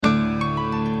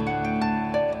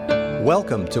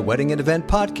Welcome to Wedding and Event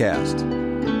Podcast.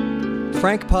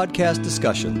 Frank podcast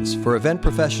discussions for event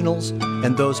professionals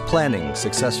and those planning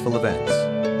successful events.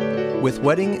 With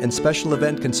wedding and special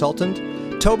event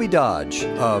consultant Toby Dodge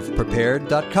of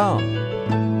Prepared.com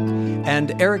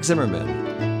and Eric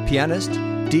Zimmerman, pianist,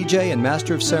 DJ, and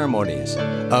master of ceremonies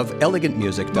of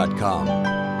ElegantMusic.com.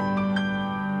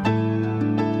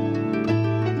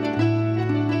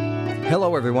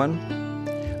 Hello, everyone.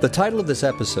 The title of this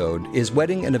episode is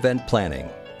Wedding and Event Planning,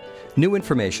 New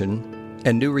Information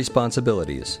and New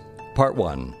Responsibilities, Part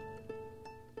 1.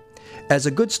 As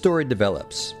a good story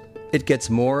develops, it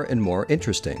gets more and more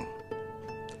interesting.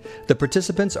 The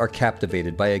participants are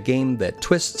captivated by a game that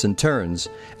twists and turns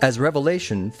as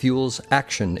revelation fuels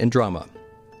action and drama.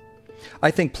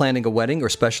 I think planning a wedding or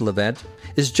special event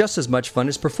is just as much fun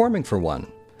as performing for one,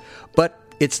 but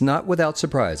it's not without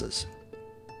surprises.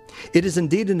 It is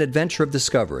indeed an adventure of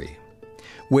discovery,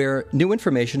 where new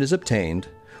information is obtained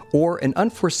or an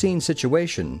unforeseen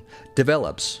situation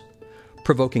develops,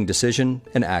 provoking decision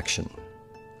and action.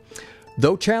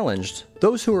 Though challenged,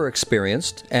 those who are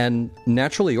experienced and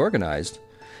naturally organized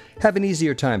have an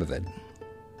easier time of it.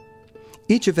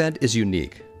 Each event is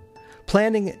unique.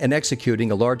 Planning and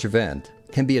executing a large event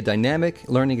can be a dynamic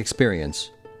learning experience.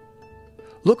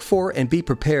 Look for and be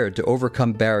prepared to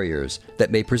overcome barriers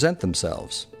that may present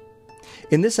themselves.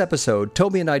 In this episode,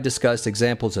 Toby and I discussed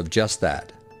examples of just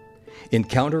that,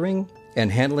 encountering and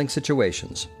handling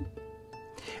situations.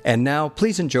 And now,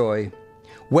 please enjoy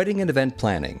Wedding and Event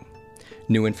Planning,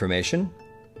 New Information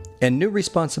and New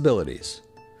Responsibilities,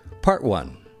 Part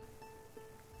 1.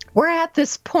 We're at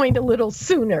this point a little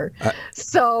sooner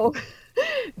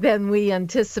than we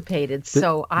anticipated,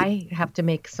 so I have to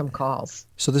make some calls.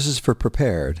 So this is for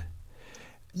Prepared.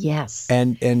 Yes.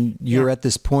 And you're at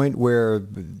this point where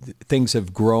things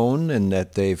have grown and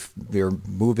that they're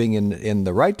moving in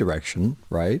the right direction,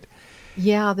 right?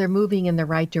 Yeah, they're moving in the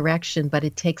right direction, but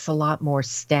it takes a lot more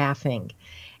staffing.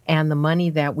 And the money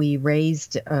that we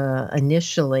raised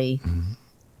initially,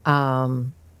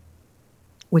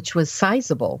 which was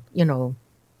sizable,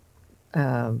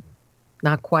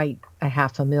 not quite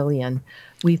 $500,000,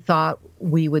 we thought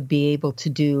we would be able to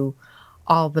do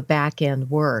all the back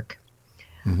end work.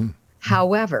 Mm-hmm.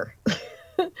 However,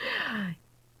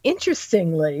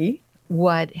 interestingly,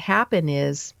 what happened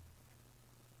is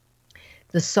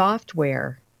the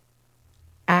software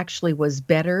actually was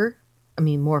better,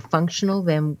 more functional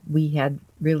than we had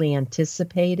really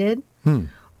anticipated,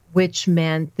 which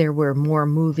meant there were more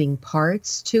moving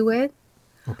parts to it,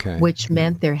 which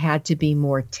meant there had to be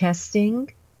more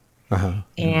testing,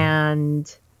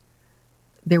 and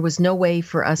there was no way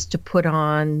for us to put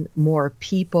on more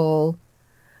people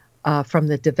from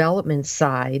the development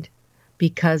side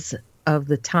because of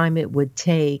the time it would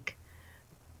take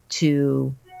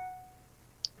to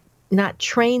not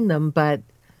train them, but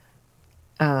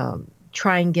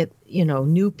try and get,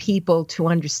 new people to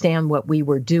understand what we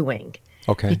were doing.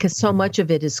 Okay. Because so much of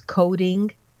it is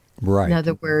coding. Right. In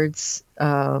other words,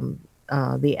 the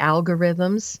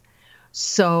algorithms.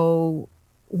 So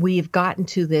we've gotten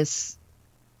to this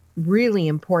really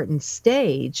important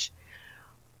stage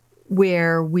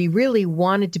where we really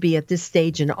wanted to be at this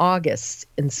stage in August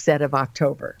instead of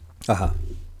October.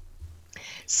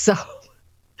 So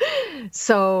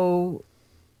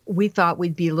we thought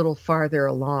we'd be a little farther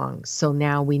along. So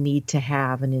now we need to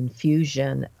have an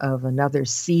infusion of another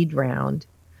seed round,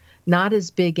 not as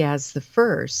big as the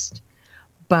first,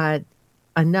 but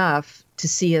enough to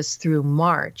see us through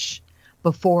March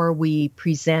before we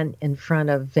present in front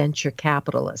of venture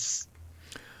capitalists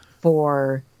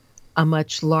for a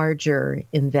much larger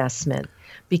investment,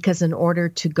 because in order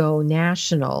to go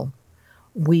national,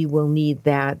 we will need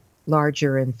that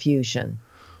larger infusion.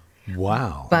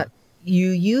 Wow. But you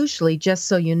usually, just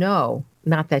so you know,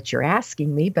 not that you're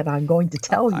asking me, but I'm going to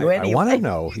tell you anyway. I want to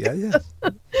know. Yeah.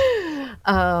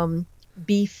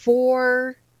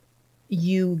 Before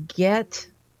you get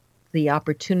the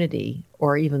opportunity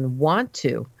or even want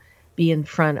to be in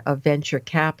front of venture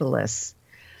capitalists,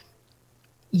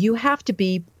 you have to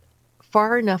be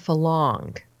far enough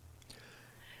along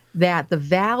that the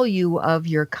value of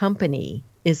your company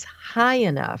is high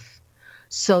enough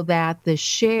so that the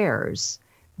shares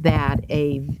that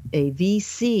a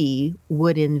VC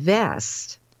would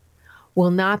invest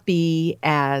will not be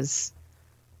as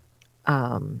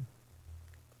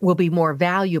will be more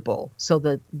valuable, so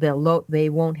that they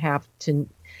won't have to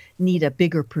need a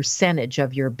bigger percentage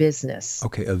of your business.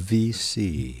 Okay, a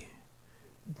VC.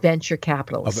 Venture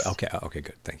capitalist. Okay,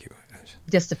 good. Thank you.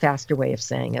 Just a faster way of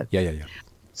saying it. Yeah.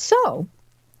 So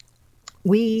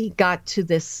we got to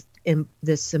this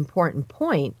important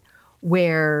point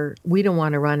where we don't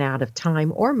want to run out of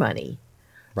time or money.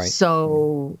 Right.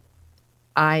 So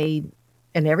I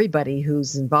and everybody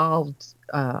who's involved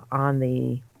on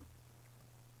the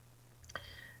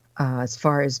as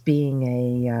far as being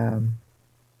a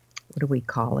what do we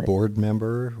call it? Board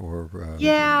member or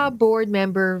Yeah, board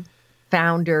member,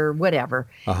 founder, whatever.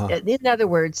 uh-huh. In other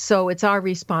words, so it's our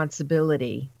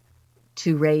responsibility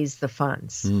to raise the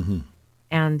funds. Mm-hmm.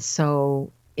 And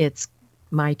so it's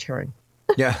my turn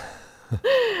Yeah.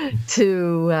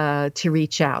 to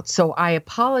reach out. So I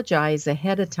apologize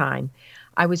ahead of time.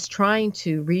 I was trying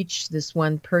to reach this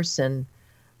one person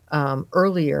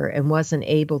earlier and wasn't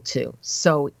able to.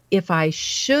 So if I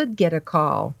should get a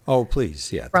call Oh,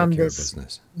 please. Yeah. Take from care of this,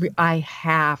 business. I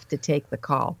have to take the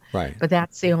call. Right. But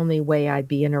that's the only way I'd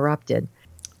be interrupted.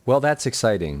 Well, that's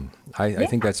exciting. I Yeah.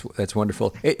 think that's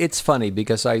wonderful. It's funny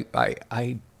because I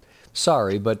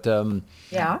sorry, but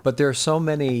Yeah. there are so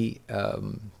many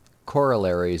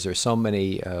corollaries or so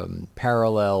many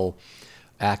parallel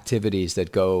activities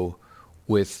that go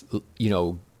with,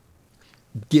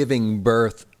 giving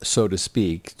birth, so to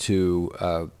speak, to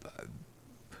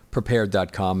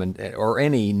prepared.com or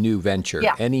any new venture,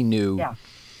 Yeah. any new Yeah.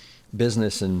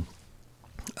 business and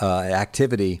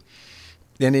activity.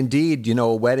 And indeed,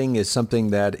 a wedding is something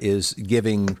that is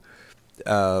giving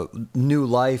new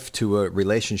life to a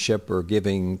relationship, or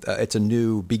giving it's a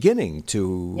new beginning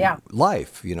to Yeah.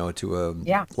 life, to a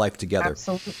Yeah. life together.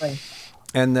 Absolutely.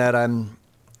 And that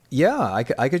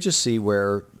I could just see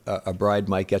where a bride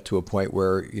might get to a point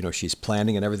where, she's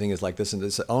planning and everything is like this, and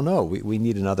it's, oh no, we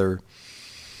need another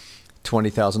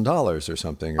 $20,000 or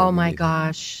something. Or Oh we my need-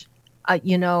 gosh.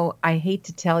 I hate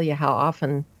to tell you how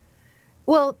often,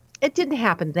 well, it didn't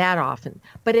happen that often,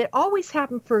 but it always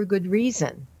happened for a good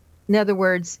reason. In other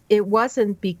words, it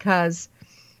wasn't because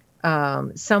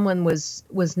someone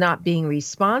was not being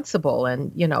responsible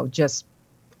and, just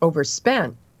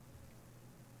overspent.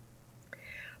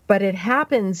 But it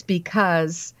happens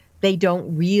because they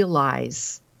don't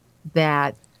realize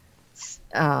that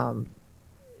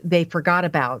they forgot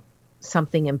about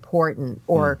something important,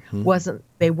 or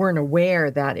they weren't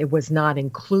aware that it was not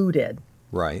included.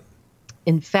 Right.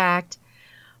 In fact,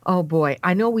 oh boy,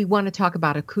 I know we want to talk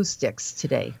about acoustics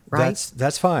today, right?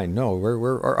 That's fine. No,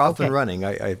 we're off and Okay. running.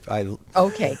 I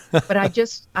Okay, but I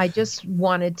just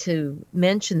wanted to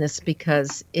mention this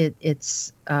because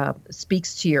it's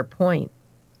speaks to your point.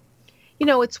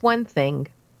 It's one thing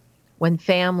when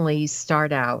families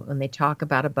start out and they talk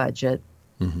about a budget,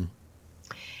 Mhm.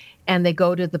 and they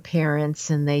go to the parents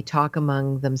and they talk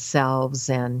among themselves,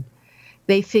 and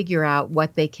they figure out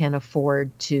what they can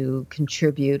afford to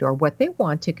contribute or what they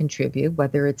want to contribute,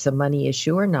 whether it's a money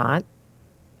issue or not.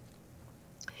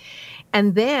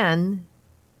 And then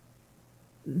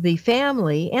the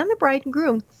family and the bride and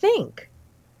groom think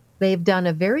they've done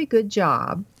a very good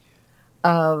job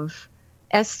of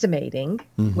estimating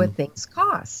what things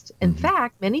cost. In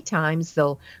fact, many times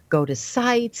they'll go to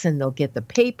sites and they'll get the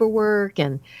paperwork,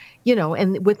 and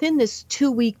and within this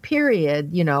 2-week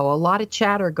period, a lot of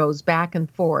chatter goes back and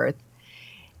forth,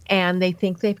 and they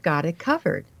think they've got it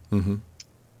covered. Mhm.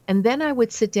 And then I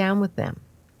would sit down with them.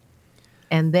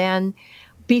 And then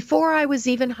before I was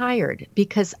even hired,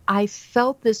 because I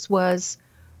felt this was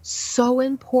so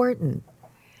important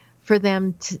for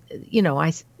them to,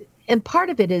 and part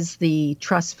of it is the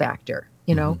trust factor.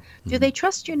 Do they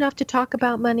trust you enough to talk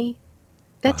about money?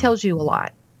 That tells you a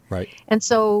lot. Right. And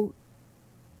so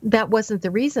that wasn't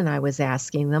the reason I was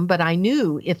asking them, but I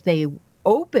knew if they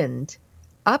opened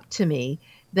up to me,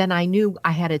 then I knew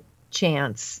I had a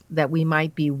chance that we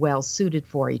might be well suited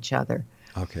for each other.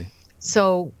 Okay.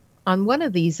 So on one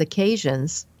of these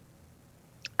occasions,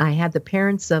 I had the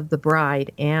parents of the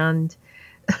bride and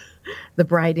the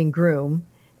bride and groom,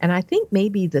 and I think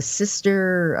maybe the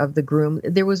sister of the groom.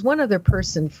 There was one other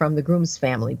person from the groom's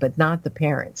family, but not the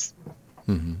parents.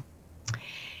 Mhm.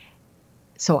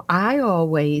 So I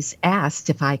always asked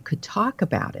if I could talk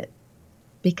about it,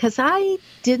 because I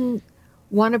didn't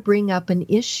want to bring up an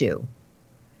issue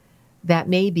that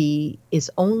maybe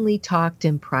is only talked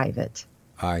in private.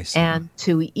 I see. And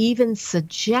to even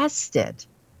suggest it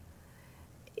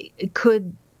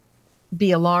could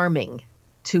be alarming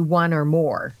to one or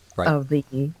more Right. of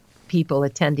the people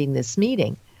attending this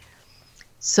meeting.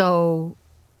 So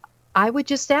I would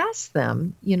just ask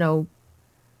them,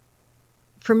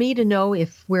 for me to know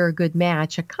if we're a good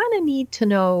match, I kind of need to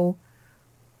know,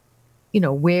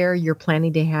 where you're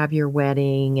planning to have your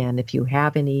wedding, and if you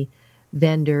have any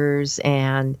vendors,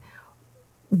 and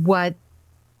what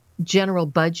general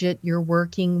budget you're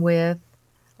working with.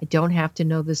 I don't have to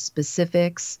know the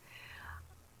specifics.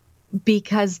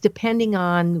 because depending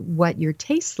on what your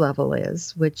taste level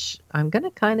is, which I'm going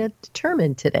to kind of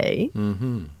determine today,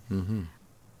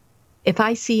 if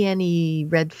I see any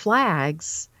red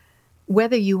flags,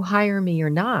 whether you hire me or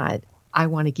not, I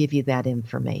want to give you that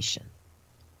information.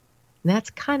 And that's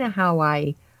kind of how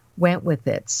I went with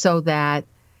it, so that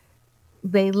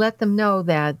they let them know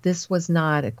that this was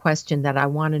not a question that I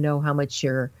want to know how much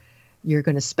you're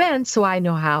going to spend, so I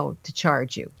know how to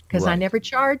charge you. Because I Right. never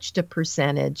charged a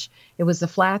percentage. It was a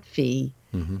flat fee.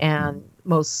 And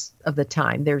most of the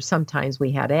time, sometimes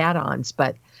we had add-ons,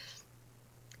 but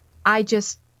I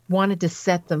just wanted to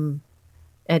set them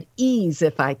at ease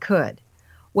if I could.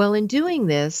 Well, in doing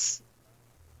this,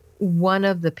 one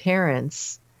of the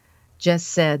parents just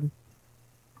said,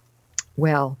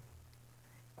 well,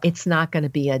 it's not going to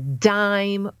be a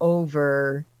dime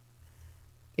over,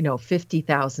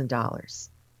 $50,000.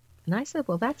 And I said,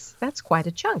 well, that's quite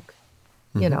a chunk.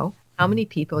 How many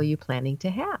people are you planning to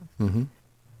have?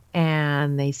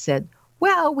 And they said,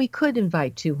 well, we could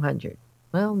invite 200.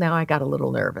 Well, now I got a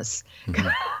little nervous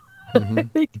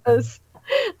because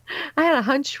I had a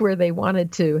hunch where they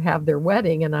wanted to have their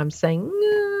wedding, and I'm saying,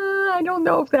 I don't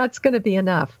know if that's going to be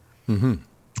enough.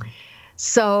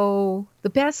 So the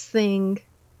best thing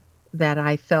that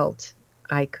I felt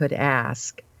I could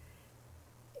ask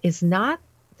is not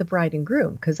the bride and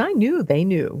groom, because I knew they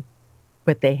knew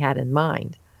what they had in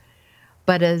mind,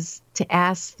 but as to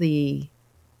ask the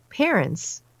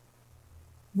parents,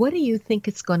 what do you think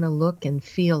it's going to look and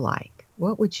feel like?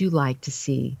 What would you like to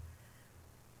see?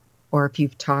 Or if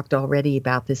you've talked already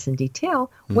about this in detail,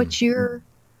 what's your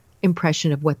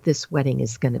impression of what this wedding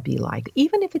is going to be like?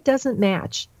 Even if it doesn't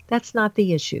match, that's not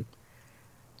the issue,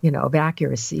 of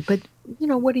accuracy. But,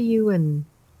 what are you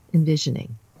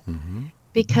envisioning?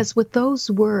 Because with those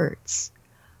words,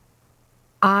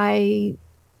 I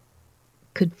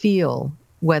could feel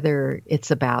whether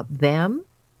it's about them,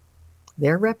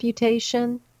 their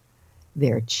reputation,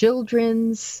 their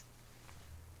children's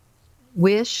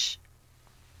wish,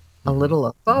 a little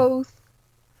of both,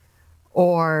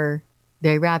 or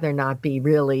they rather not be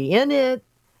really in it.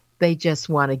 They just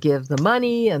want to give the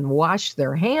money and wash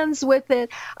their hands with it.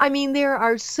 I mean, there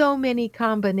are so many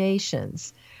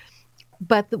combinations.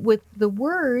 But with the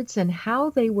words and how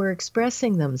they were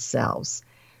expressing themselves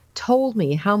told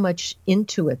me how much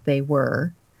into it they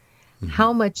were,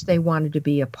 how much they wanted to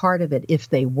be a part of it if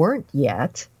they weren't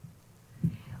yet,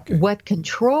 what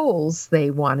controls they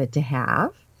wanted to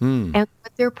have, and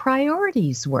what their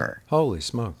priorities were. Holy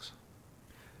smokes.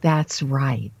 That's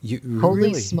right.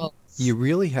 Holy smokes. You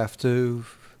really have to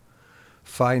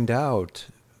find out.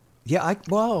 Yeah,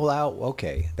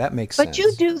 okay, that makes sense. But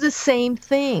you do the same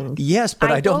thing. Yes,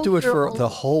 but I don't do it for the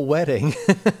whole wedding.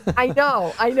 I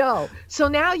know. So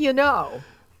now you know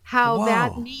how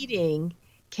that meeting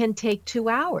can take 2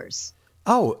 hours.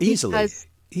 Oh, easily.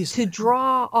 To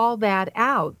draw all that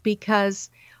out,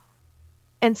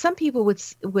 and some people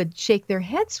would shake their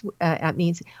heads at me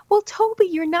and say, well, Toby,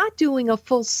 you're not doing a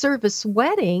full service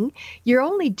wedding. You're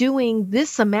only doing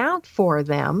this amount for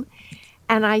them.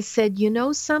 And I said, you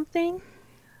know something?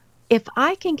 If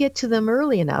I can get to them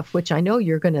early enough, which I know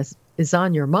is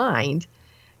on your mind,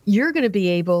 you're going to be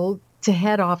able to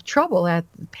head off trouble at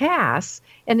the pass,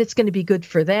 and it's going to be good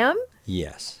for them.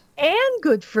 Yes. And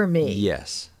good for me.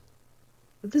 Yes.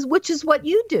 Which is what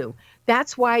you do.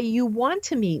 That's why you want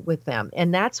to meet with them.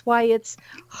 And that's why it's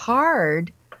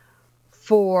hard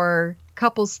for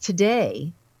couples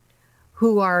today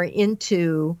who are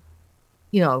into,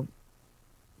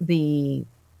 the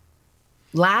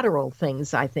lateral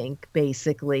things, I think,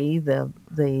 basically,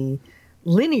 the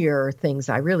linear things,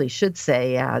 I really should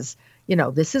say, as,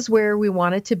 this is where we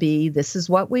want it to be. This is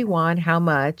what we want, how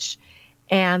much.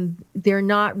 And they're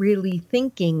not really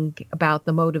thinking about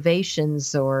the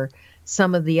motivations or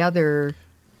some of the other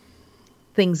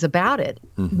things about it,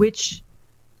 which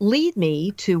lead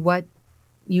me to what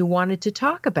you wanted to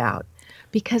talk about.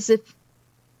 Because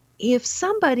if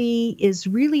somebody is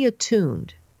really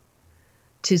attuned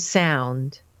to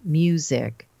sound,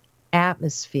 music,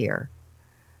 atmosphere,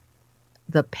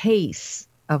 the pace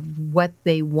of what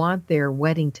they want their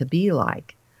wedding to be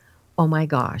like, oh my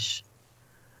gosh,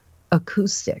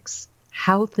 acoustics,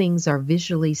 how things are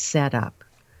visually set up,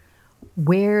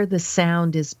 where the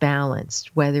sound is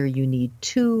balanced, whether you need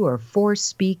 2 or 4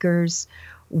 speakers,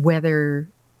 whether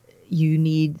you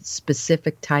need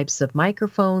specific types of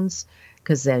microphones,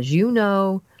 because as you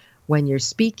know, when you're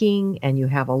speaking and you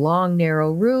have a long,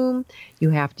 narrow room, you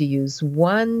have to use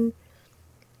one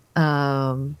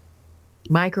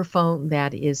microphone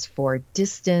that is for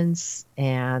distance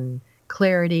and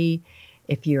clarity.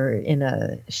 If you're in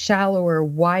a shallower,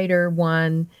 wider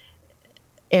one,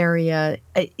 area.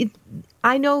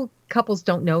 I know couples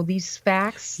don't know these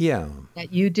facts Yeah,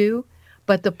 that you do,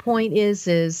 but the point is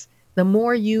the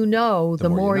more you know, the the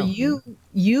more you more know.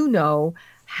 you know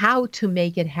how to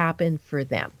make it happen for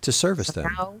them. To service So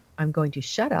them. now I'm going to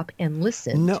shut up and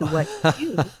listen No. to what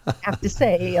you have to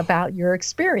say about your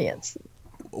experience.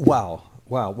 Wow.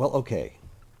 Wow. Well, okay.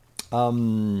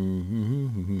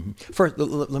 First,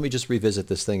 let me just revisit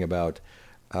this thing about,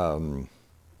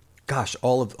 gosh,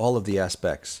 all of the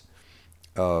aspects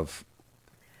of,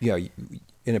 yeah.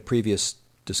 In a previous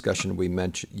discussion,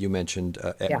 you mentioned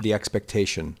Yeah. the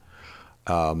expectation.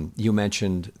 You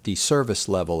mentioned the service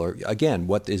level, or again,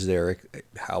 what is there?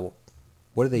 How?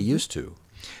 What are they Hmm. used to?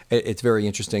 It's very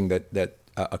interesting that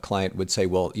a client would say,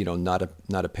 well, not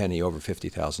a penny over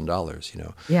 $50,000.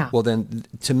 Yeah. Well, then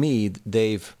to me,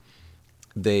 they've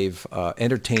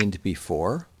entertained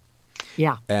before,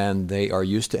 Yeah. and they are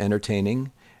used to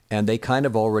entertaining, and they kind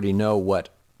of already know what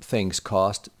things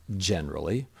cost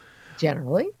generally.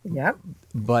 Generally. Yeah.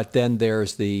 But then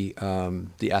there's the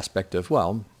aspect of,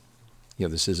 well,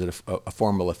 this is a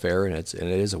formal affair, and it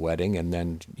is a wedding, and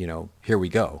then here we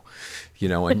go,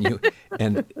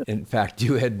 and in fact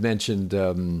you had mentioned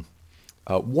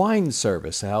wine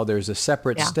service, how there's a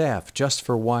separate Yeah. staff just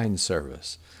for wine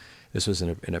service. This was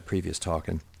in a previous talk,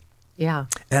 Yeah.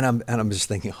 and I'm just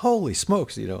thinking, holy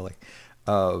smokes,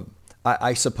 uh,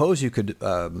 I suppose you could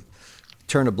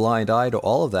turn a blind eye to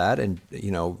all of that, and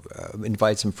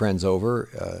invite some friends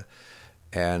over.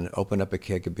 And open up a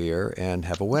keg of beer and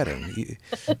have a wedding.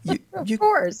 You, Of you,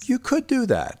 course. you could do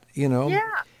that, Yeah.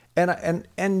 and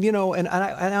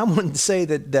I wouldn't say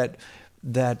that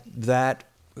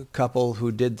couple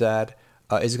who did that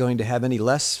is going to have any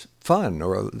less fun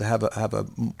or have a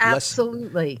less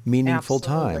Absolutely. meaningful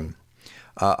Absolutely.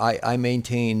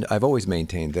 time. I've always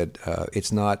maintained that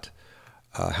it's not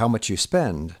how much you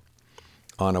spend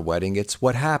on a wedding; it's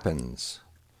what happens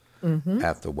Hmm.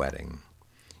 at the wedding.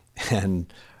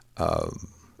 And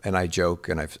and I joke,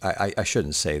 and I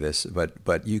shouldn't say this,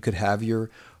 but you could have your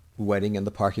wedding in the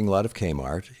parking lot of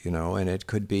Kmart, and it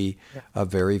could be Yeah. a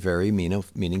very, very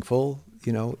meaningful,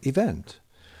 event.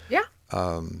 Yeah.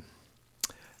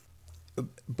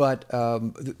 But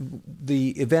the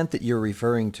event that you're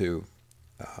referring to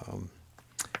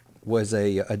was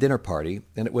a dinner party,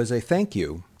 and it was a thank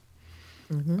you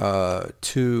Hmm.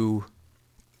 to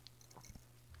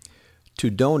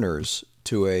donors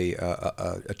to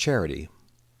a charity.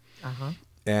 Uh-huh.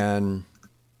 And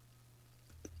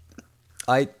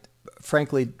I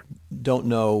frankly don't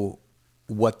know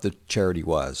what the charity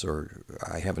was, or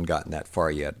I haven't gotten that far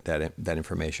yet, that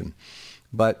information.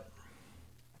 But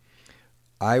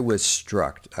I was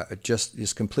struck,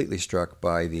 just completely struck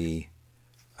by the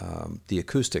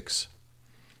acoustics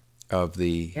of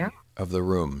the Yeah.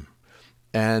 room.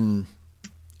 And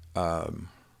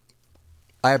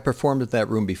I had performed at that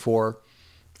room before.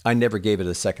 I never gave it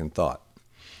a second thought.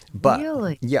 But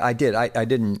Really? yeah, I did. I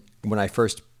didn't when I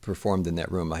first performed in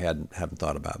that room. I haven't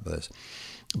thought about this,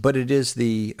 but it is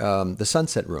the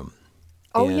Sunset Room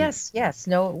Oh, in yes. Yes.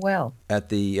 Know it well. at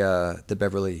the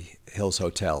Beverly Hills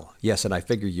Hotel. Yes, and I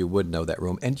figure you would know that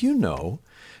room. And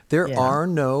there Yeah. are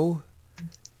no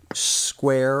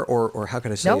square or how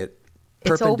can I say Nope. it,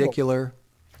 It's oval. perpendicular.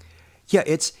 Yeah,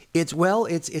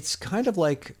 it's kind of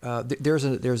like there's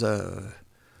a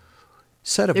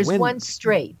set of There's wind. one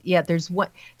straight. Yeah. There's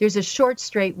a short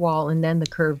straight wall and then the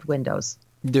curved windows.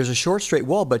 There's a short straight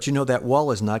wall, but that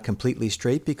wall is not completely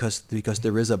straight because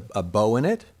there is a bow in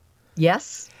it.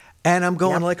 Yes. And I'm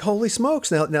going Yep. like, holy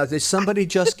smokes! Now, did somebody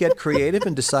just get creative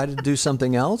and decided to do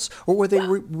something else, or were they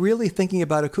really thinking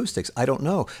about acoustics? I don't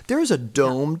know. There's a Yeah.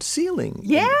 domed ceiling in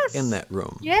Yes. that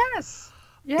room, Yes.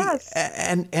 Yes.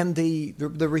 and the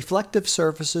reflective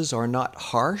surfaces are not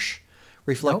harsh. Nope.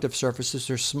 Reflective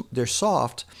surfaces they're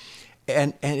soft,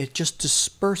 and it just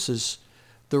disperses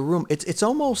the room. It's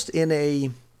almost in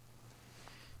a,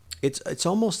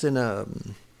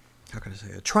 how can I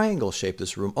say, a triangle shape,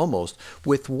 this room, almost,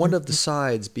 with one of the Mhm.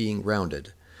 sides being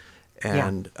rounded. Yeah.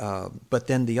 And but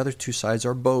then the other two sides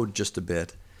are bowed just a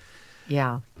bit.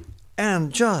 Yeah.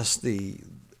 And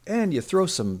and you throw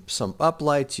some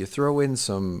uplights, you throw in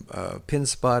some pin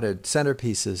spotted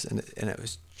centerpieces, and it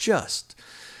was just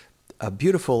a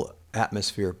beautiful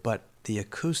atmosphere. But the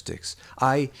acoustics,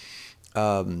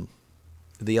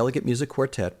 the Elegant Music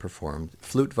Quartet performed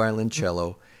flute, violin,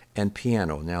 cello, and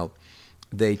piano. Now,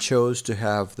 they chose to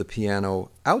have the piano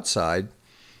outside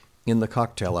in the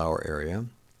cocktail hour area,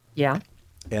 Yeah.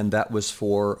 and that was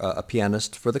for a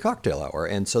pianist for the cocktail hour.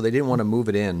 And so they didn't want to move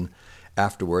it in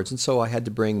afterwards, and so I had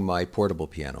to bring my portable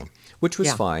piano, which was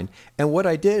Yeah. fine. And what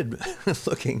I did,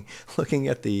 looking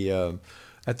at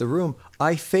at the room,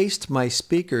 I faced my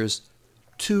speakers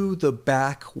to the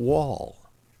back wall.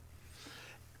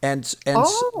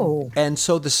 Oh, And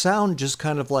so the sound just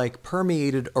kind of like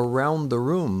permeated around the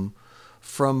room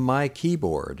from my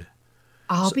keyboard.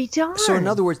 I'll be So in darned.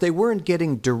 other words, they weren't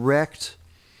getting direct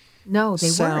No, they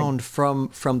weren't. sound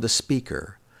from the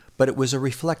speaker, but it was a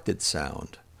reflected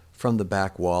sound from the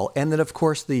back wall. And then, of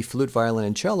course, the flute, violin,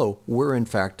 and cello were in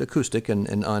fact acoustic and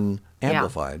Yeah.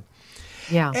 unamplified.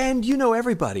 Yeah. And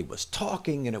everybody was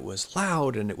talking, and it was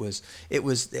loud, and it was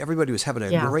everybody was having a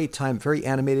Yeah. great time, very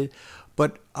animated.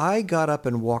 But I got up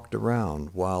and walked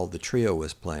around while the trio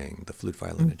was playing, the flute,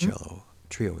 violin, and cello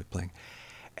trio was playing,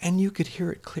 and you could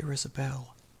hear it clear as a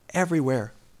bell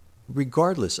everywhere,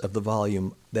 regardless of the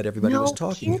volume that everybody was No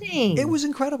talking. It kidding. was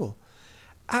incredible,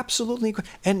 absolutely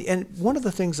incredible. And one of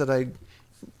the things that I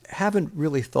haven't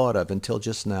really thought of until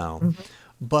just now,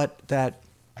 but that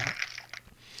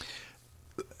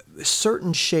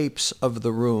certain shapes of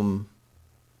the room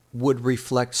would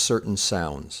reflect certain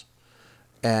sounds.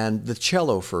 And the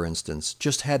cello, for instance,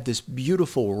 just had this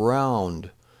beautiful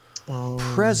round Oh,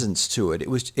 presence to it.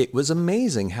 It was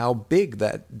amazing how big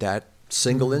that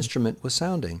single mm. instrument was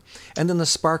sounding. And then the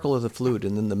sparkle of the flute,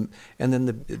 and then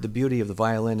the beauty of the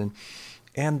violin,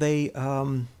 and they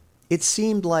it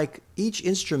seemed like each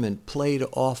instrument played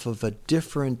off of a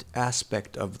different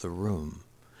aspect of the room.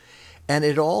 And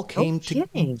it all No came to,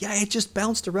 kidding. yeah, it just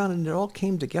bounced around and it all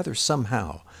came together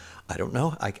somehow. I don't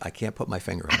know. I can't put my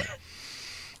finger on it.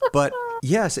 But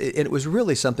yes, it was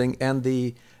really something. And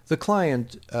the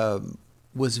client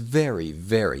was very,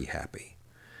 very happy.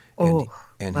 And, Oh,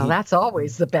 and well, he, that's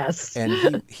always the best.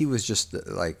 he was just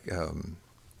like,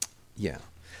 yeah.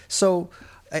 So,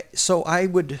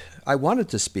 I wanted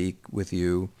to speak with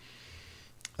you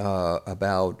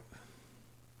about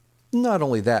not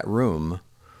only that room,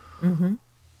 Hmm.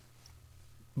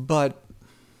 but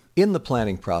in the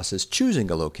planning process, choosing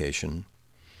a location,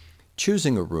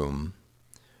 choosing a room,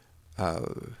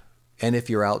 and if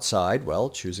you're outside, well,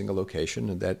 choosing a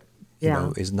location that Yeah.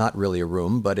 is not really a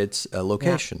room, but it's a Yeah.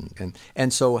 location.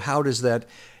 And so how does that,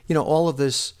 all of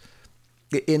this,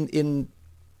 in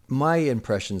my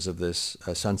impressions of this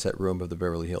sunset room of the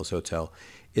Beverly Hills Hotel,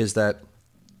 is that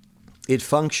it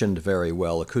functioned very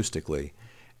well acoustically,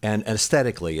 and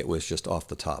aesthetically it was just off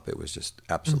the top. It was just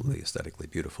Hmm. absolutely aesthetically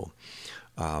beautiful.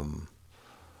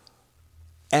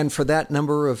 And for that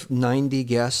number of 90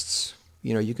 guests,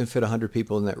 you can fit 100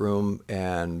 people in that room,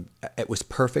 and it was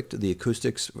perfect. The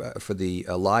acoustics for the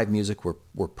live music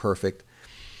were perfect.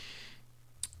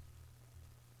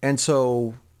 And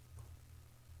so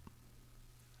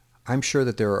I'm sure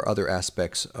that there are other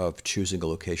aspects of choosing a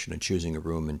location and choosing a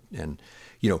room, and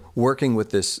working with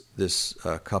this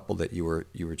couple that you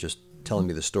were just telling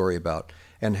me the story about,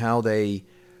 and how they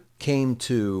came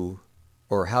to,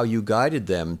 or how you guided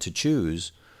them to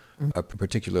choose a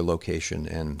particular location,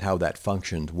 and how that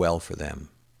functioned well for them.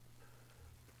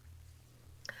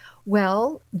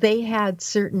 Well, they had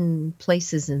certain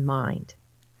places in mind,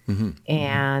 Hmm.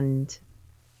 and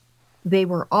they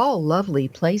were all lovely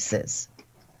places.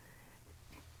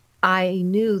 I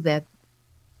knew that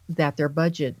their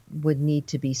budget would need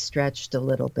to be stretched a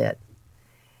little bit.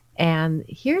 And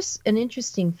here's an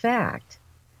interesting fact.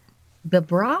 The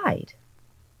bride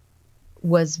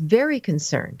was very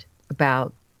concerned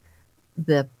about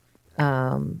the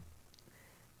um,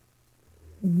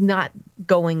 not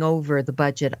going over the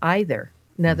budget either.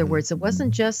 In other Hmm. words, it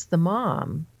wasn't just the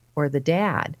mom or the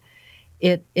dad.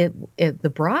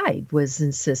 The bride was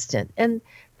insistent, and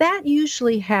that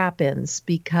usually happens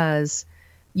because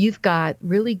you've got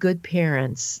really good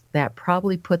parents that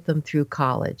probably put them through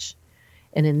college,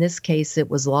 and in this case, it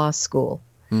was law school,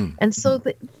 Mm. and so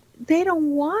they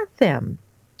don't want them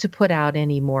to put out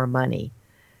any more money.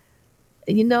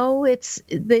 It's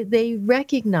they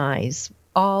recognize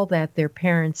all that their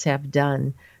parents have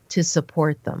done to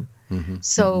support them. Hmm.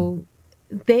 So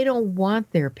they don't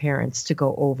want their parents to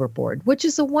go overboard, which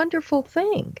is a wonderful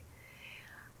thing.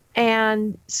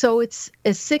 And so it's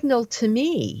a signal to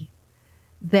me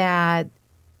that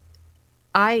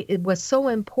it was so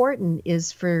important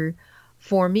is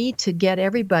for me to get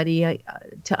everybody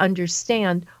to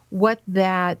understand what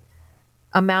that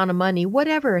amount of money,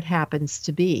 whatever it happens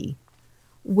to be,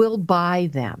 will buy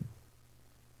them,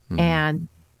 Hmm. and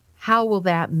how will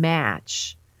that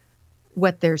match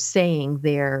what they're saying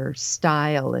their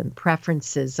style and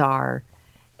preferences are,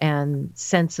 and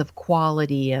sense of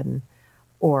quality, and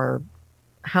or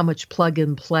how much plug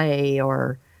and play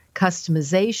or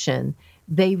customization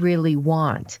they really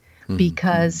want, Hmm.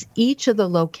 because each of the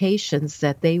locations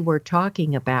that they were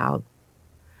talking about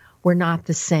were not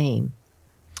the same.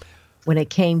 when it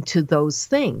came to those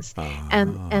things.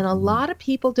 And a lot of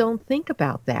people don't think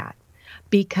about that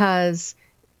because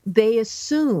they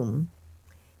assume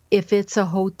if it's a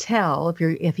hotel,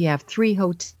 if you have 3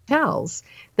 hotels,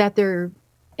 that they're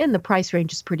in the price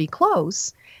range is pretty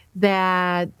close,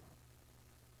 that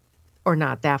or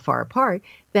not that far apart,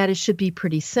 that it should be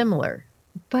pretty similar.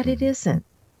 But it isn't,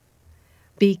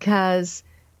 because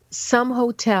some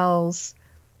hotels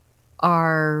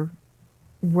are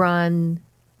run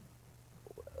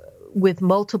with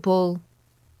multiple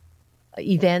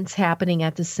events happening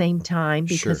at the same time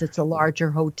because Sure. it's a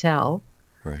larger hotel.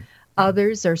 Right.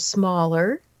 Others are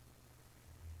smaller,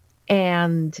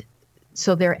 and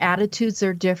so their attitudes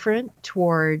are different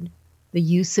toward the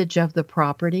usage of the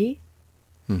property.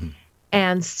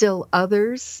 And still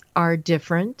others are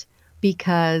different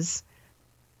because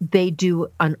they do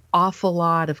an awful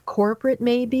lot of corporate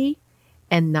maybe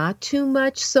and not too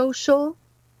much social.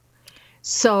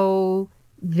 So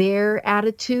their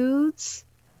attitudes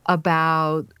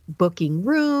about booking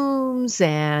rooms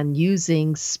and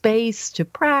using space to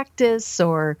practice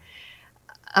or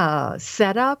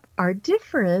set up are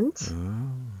different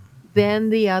than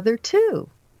the other 2.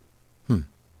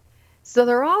 So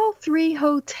they're all 3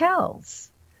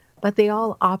 hotels, but they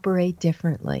all operate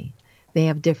differently. They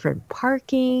have different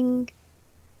parking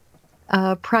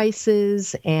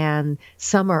prices, and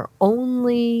some are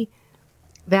only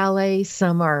valet,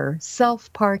 some are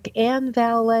self-park and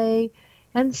valet,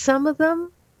 and some of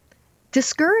them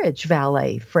discourage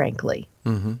valet, frankly,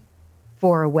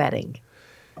 for a wedding.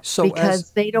 So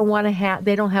Because they don't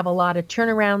have a lot of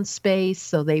turnaround space,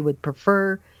 so they would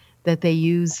prefer that they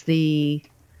use the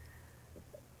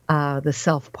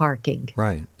self-parking.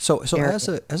 right. So area.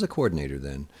 as a coordinator,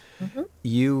 then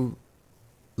you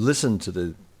listen to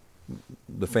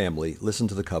the family, listen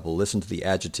to the couple, listen to the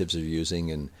adjectives they're using,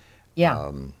 and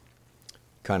Yeah.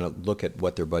 kind of look at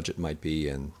what their budget might be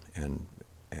and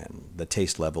the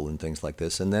taste level and things like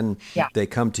this. And then Yeah. they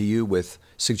come to you with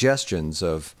suggestions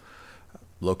of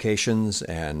locations,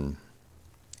 and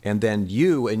then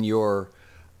you, in your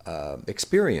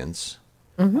experience,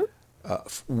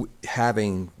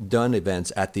 having done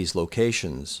events at these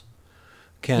locations,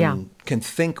 can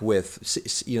think with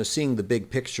seeing the big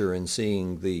picture and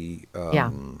seeing the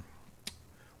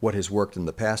what has worked in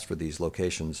the past for these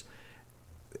locations,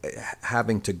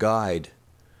 having to guide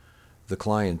the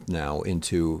client now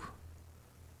into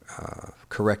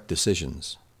correct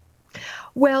decisions.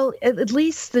 Well, at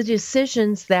least the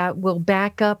decisions that will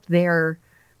back up their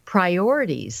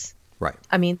priorities. Right.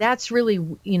 I mean, that's really,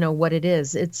 what it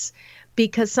is. It's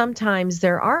because sometimes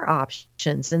there are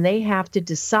options and they have to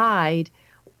decide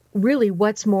really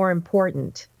what's more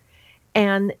important.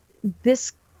 And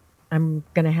this, I'm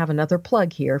going to have another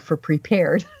plug here for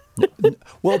Prepared.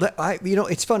 Well,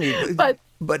 it's funny, But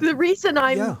but the reason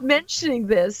I'm yeah. mentioning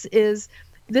this is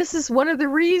one of the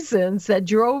reasons that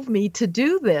drove me to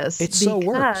do this. It so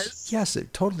works. Yes,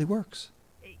 it totally works.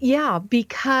 Yeah,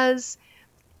 because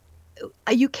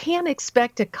you can't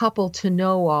expect a couple to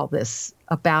know all this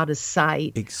about a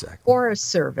site Exactly. or a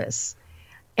service.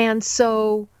 And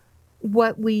so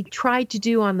what we tried to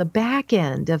do on the back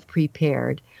end of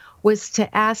Prepared was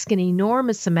to ask an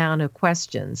enormous amount of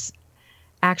questions,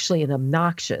 actually an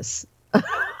obnoxious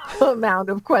amount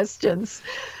of questions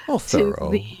Well,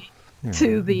 thorough.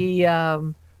 to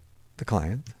the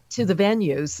client. to the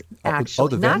venues,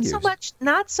 actually. The venues.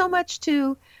 Not so much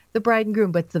to the bride and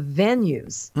groom, but the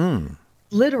venues.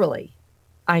 Literally.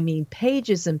 I mean,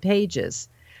 pages and pages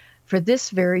for this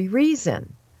very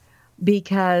reason,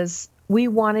 because we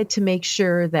wanted to make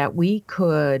sure that we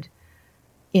could,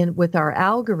 with our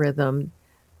algorithm,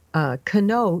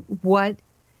 connote what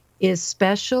is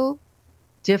special,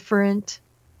 different,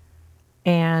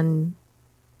 and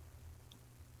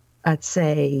I'd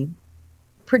say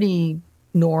pretty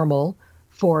normal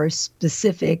for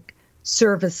specific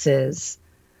services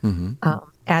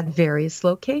at various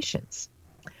locations.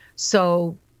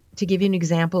 So to give you an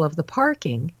example of the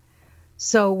parking,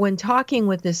 so when talking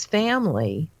with this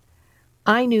family,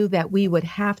 I knew that we would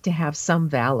have to have some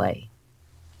valet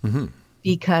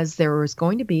because there was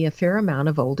going to be a fair amount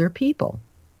of older people.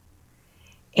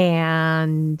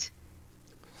 And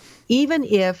even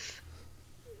if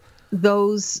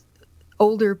those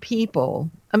older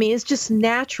people, I mean, it's just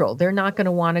natural. They're not going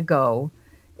to want to go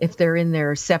if they're in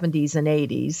their 70s and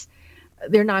 80s.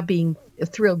 They're not being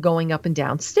thrilled going up and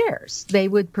down stairs. They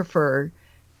would prefer,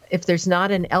 if there's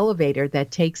not an elevator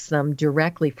that takes them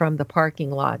directly from the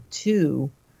parking lot to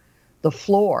the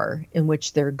floor in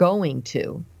which they're going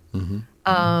to,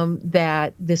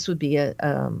 that this would be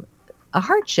a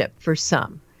hardship for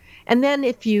some. And then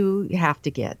if you have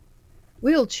to get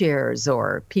wheelchairs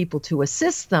or people to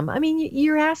assist them. I mean,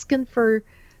 you're asking for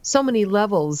so many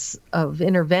levels of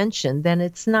intervention, then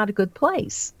it's not a good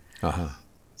place. Uh-huh.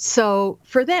 So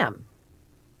for them,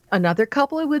 another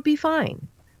couple, it would be fine.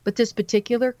 But this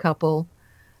particular couple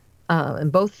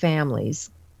and both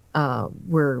families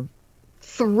were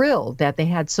thrilled that they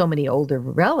had so many older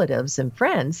relatives and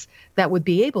friends that would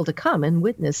be able to come and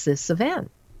witness this event.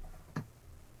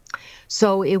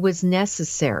 So it was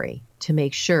necessary to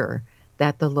make sure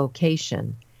that the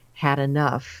location had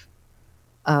enough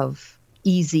of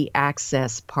easy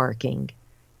access parking,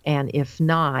 and if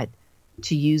not,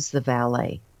 to use the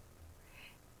valet,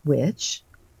 which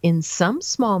in some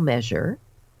small measure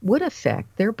would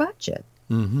affect their budget.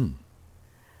 Mm-hmm.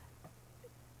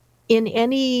 In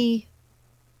any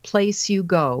place you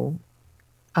go,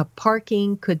 a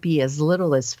parking could be as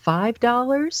little as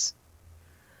 $5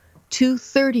 to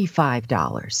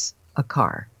 $35 a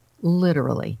car,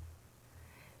 literally.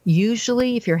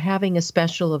 Usually, if you're having a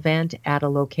special event at a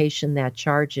location that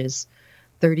charges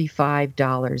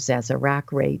 $35 as a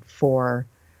rack rate for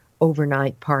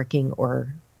overnight parking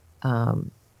or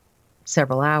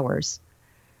several hours,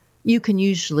 you can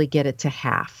usually get it to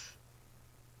half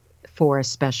for a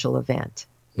special event.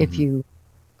 Mm-hmm.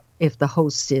 If the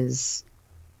host is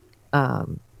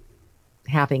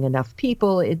having enough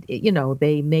people,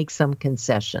 they make some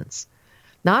concessions.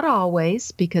 Not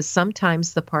always, because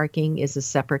sometimes the parking is a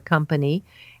separate company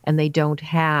and they don't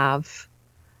have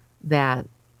that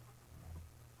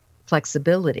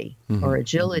flexibility or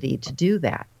agility to do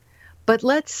that. But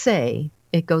let's say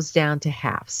it goes down to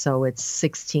half, so it's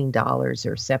 $16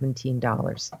 or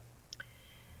 $17.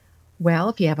 Well,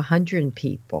 if you have 100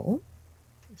 people,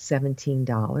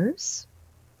 $17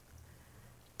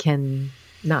 can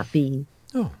not be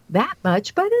that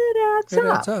much, but it adds up. It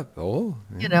adds up. Oh,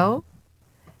 yeah.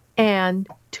 And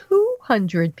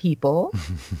 200 people,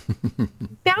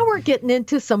 now we're getting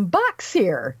into some bucks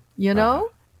here,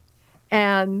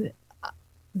 And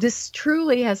this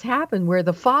truly has happened where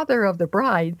the father of the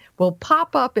bride will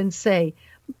pop up and say,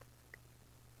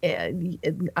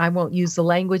 I won't use the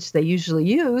language they usually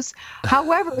use.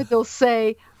 However, they'll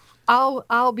say,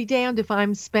 I'll be damned if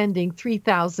I'm spending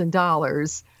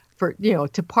 $3,000 for,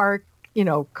 to park,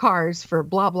 cars for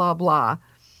blah, blah, blah.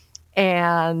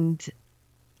 And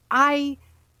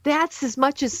that's as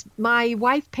much as my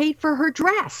wife paid for her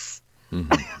dress.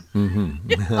 Mm-hmm.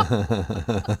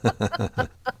 Mm-hmm.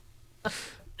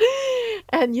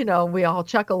 And, we all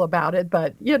chuckle about it,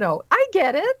 but, I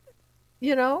get it,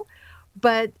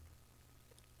 but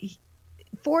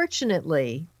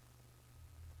fortunately,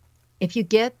 if you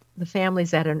get the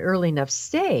families at an early enough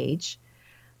stage,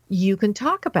 you can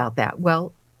talk about that.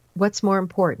 Well, what's more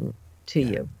important to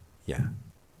you? Yeah.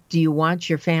 Do you want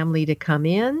your family to come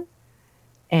in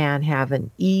and have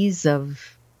an ease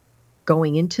of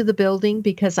going into the building?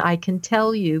 Because I can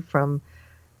tell you from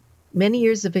many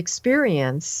years of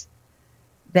experience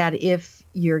that if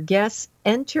your guests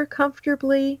enter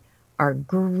comfortably, are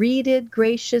greeted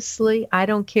graciously, I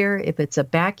don't care if it's a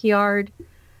backyard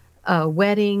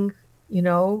wedding,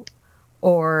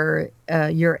 or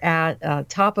you're at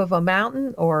top of a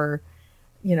mountain or,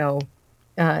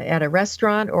 at a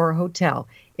restaurant or a hotel.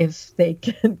 If they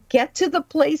can get to the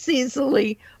place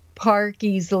easily, park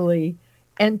easily,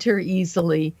 enter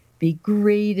easily, be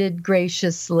greeted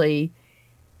graciously,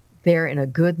 they're in a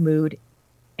good mood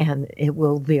and it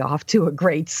will be off to a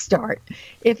great start.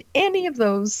 If any of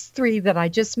those three that I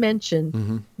just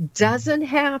mentioned doesn't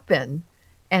happen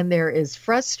and there is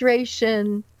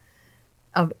frustration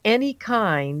of any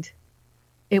kind,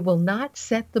 it will not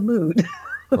set the mood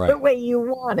the way you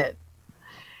want it.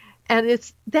 And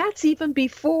that's even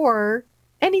before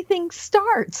anything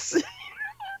starts.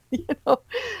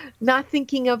 Not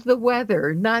thinking of the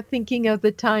weather, not thinking of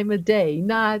the time of day,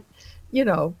 not,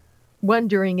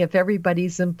 wondering if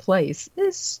everybody's in place.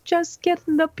 It's just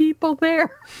getting the people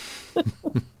there.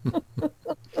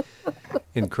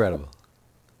 Incredible.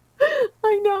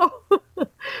 I know.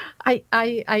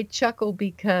 I chuckle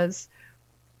because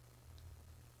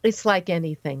it's like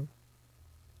anything.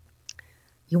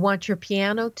 You want your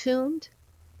piano tuned?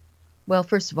 Well,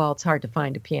 first of all, it's hard to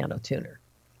find a piano tuner,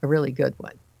 a really good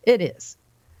one. It is.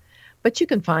 But you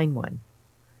can find one.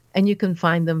 And you can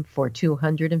find them for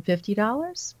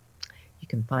 $250. You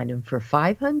can find them for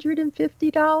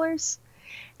 $550.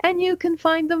 And you can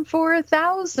find them for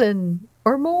 $1,000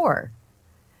 or more.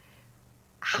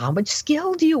 How much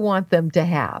skill do you want them to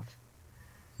have?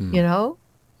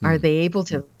 Are they able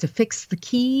to fix the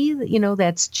key,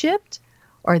 that's chipped?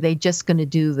 Or are they just going to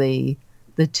do the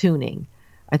tuning?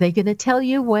 Are they going to tell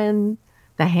you when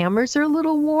the hammers are a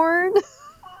little worn?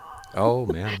 Oh,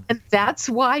 man. And that's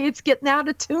why it's getting out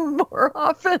of tune more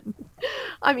often.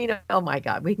 I mean, oh my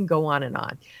God, we can go on and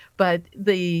on. But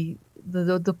the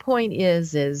point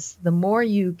is the more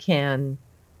you can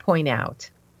point out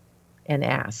and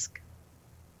ask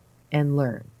and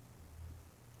learn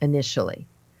initially,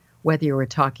 whether you were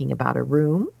talking about a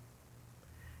room,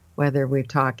 whether we're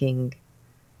talking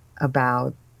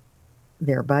about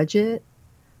their budget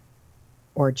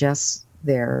or just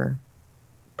their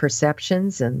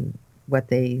perceptions and what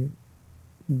they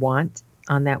want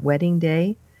on that wedding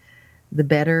day, the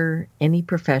better any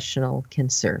professional can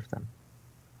serve them.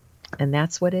 And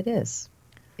that's what it is.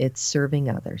 It's serving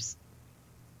others.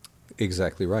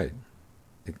 Exactly right.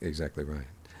 Exactly right.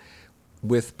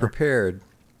 With Prepared,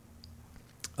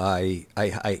 I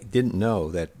didn't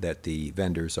know that the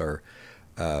vendors are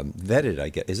vetted. I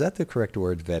guess is that the correct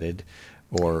word? Vetted,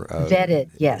 or Vetted,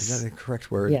 is that yes. the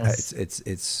correct word? Yes.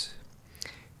 It's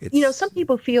Some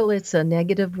people feel it's a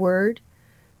negative word,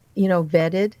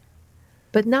 vetted,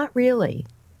 but not really.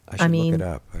 I I should look it mean,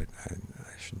 up. I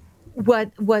should.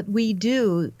 what we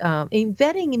do, in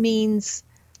vetting means,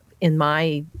 in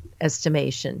my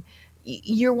estimation,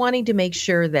 you're wanting to make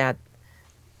sure that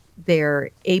they're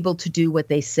able to do what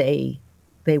they say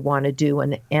they want to do,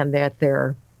 and that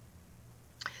they're,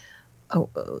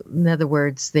 in other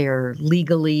words, they're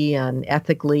legally and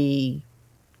ethically,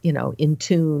 in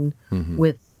tune Hmm.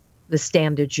 with the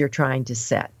standards you're trying to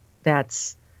set.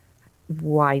 That's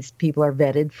why people are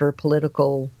vetted for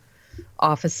political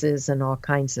offices and all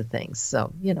kinds of things.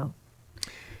 So,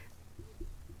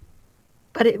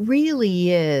 but it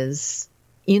really is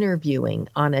interviewing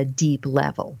on a deep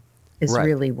level is Right.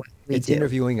 really what we It's do.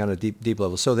 interviewing on a deep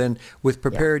level. So then, with Yeah.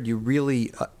 Prepared, you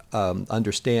really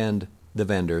understand the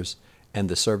vendors and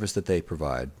the service that they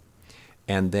provide,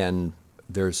 and then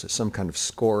there's some kind of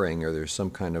scoring, or there's some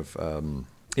kind of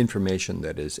information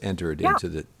that is entered Yeah.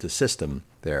 into the system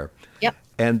there, Yep.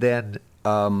 and then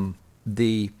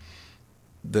the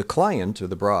the client or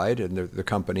the bride and their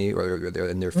company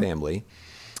and their Mm. family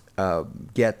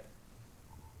get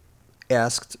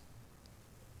asked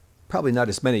probably not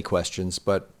as many questions,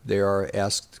 but they are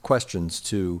asked questions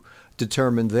to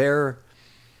determine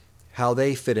how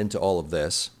they fit into all of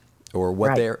this, or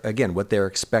Right. what they're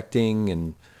expecting,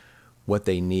 and what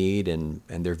they need, and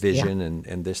their Yeah. vision,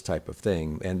 and this type of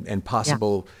thing, and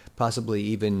Yeah. possibly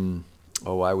even,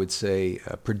 I would say,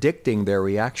 predicting their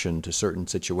reaction to certain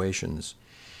situations,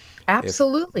 if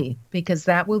Absolutely. Because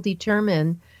that will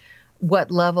determine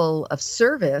what level of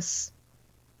service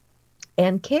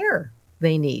and care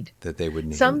they need. that they would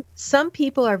need. Some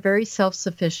people are very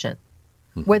self-sufficient,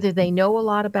 Hmm. whether they know a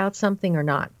lot about something or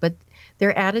not, but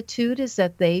their attitude is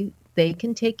that they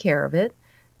can take care of it,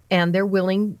 and they're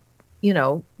willing,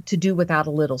 to do without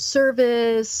a little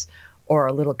service or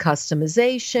a little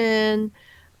customization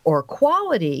or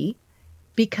quality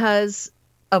because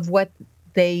of what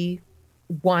they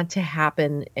want to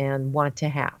happen and want to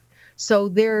have. So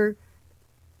they're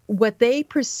what they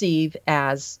perceive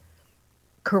as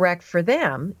correct for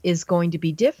them is going to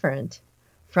be different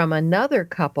from another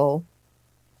couple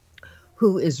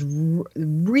who is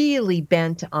really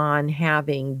bent on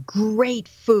having great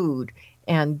food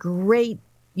and great,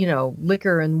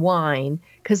 liquor and wine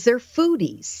because they're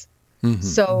foodies. Hmm.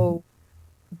 So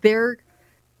their,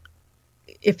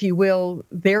 if you will,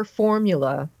 their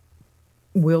formula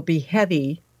will be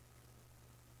heavy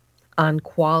on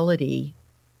quality,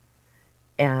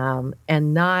 and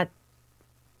not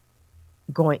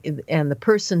going, and the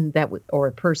person that would, or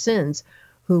persons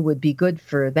who would be good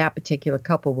for that particular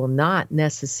couple will not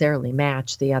necessarily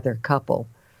match the other couple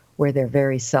where they're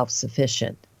very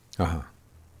self-sufficient. Uh-huh.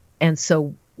 And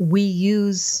so we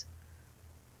use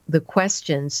the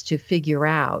questions to figure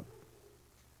out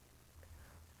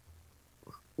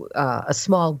a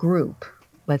small group,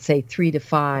 let's say 3 to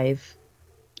 5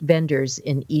 vendors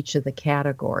in each of the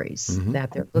categories Hmm.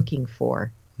 that they're looking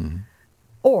for. Hmm.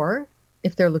 Or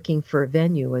if they're looking for a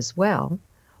venue as well,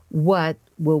 what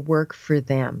will work for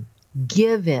them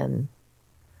given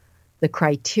the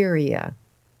criteria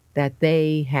that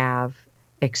they have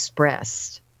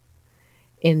expressed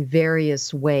in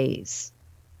various ways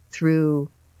through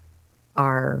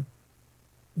our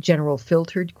general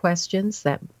filtered questions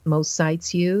that most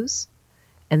sites use,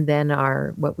 and then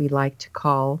our what we like to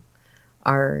call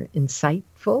our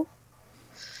insightful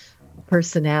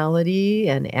personality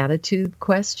and attitude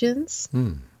questions,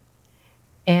 Hmm.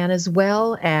 and as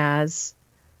well as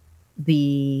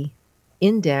the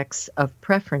index of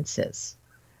preferences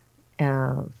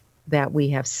uh, that we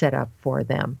have set up for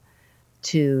them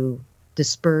to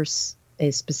disperse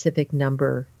a specific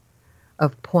number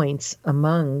of points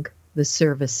among the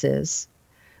services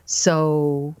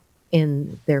So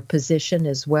in their position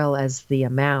as well as the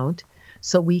amount,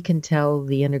 so we can tell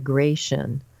the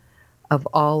integration of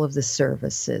all of the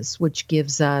services, which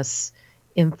gives us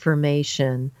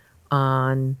information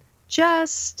on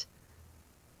just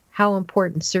how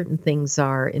important certain things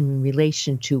are in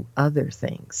relation to other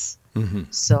things. Mm-hmm.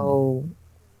 So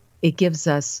it gives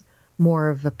us more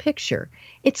of a picture.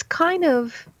 It's kind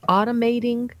of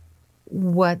automating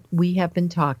what we have been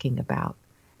talking about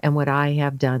and what I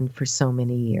have done for so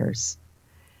many years.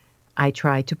 I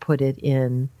try to put it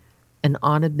in an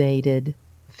automated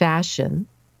fashion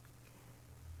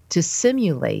to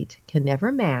simulate, can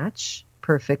never match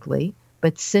perfectly,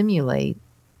 but simulate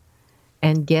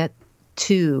and get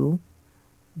to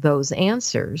those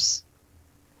answers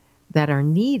that are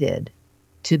needed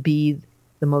to be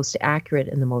the most accurate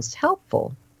and the most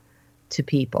helpful to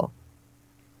people.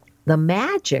 The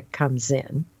magic comes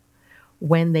in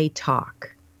when they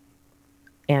talk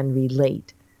and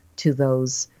relate to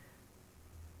those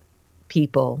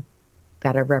people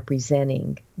that are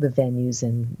representing the venues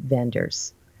and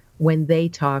vendors. When they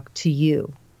talk to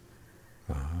you,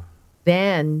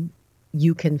 then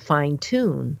you can fine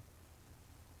tune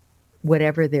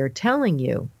whatever they're telling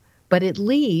you. But at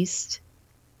least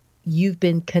you've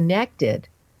been connected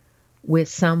with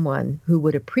someone who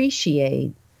would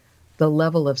appreciate the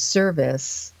level of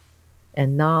service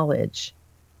and knowledge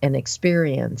and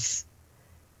experience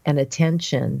and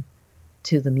attention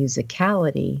to the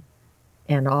musicality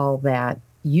and all that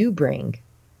you bring.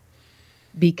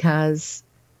 Because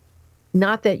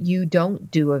not that you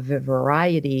don't do a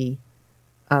variety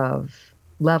of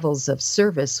levels of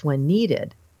service when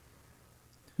needed,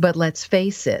 but let's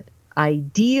face it,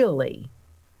 ideally,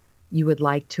 you would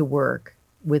like to work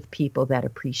with people that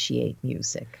appreciate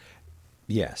music.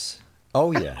 Yes.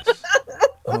 Oh, yes.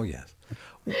 Oh, yes.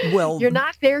 Well, You're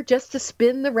not there just to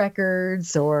spin the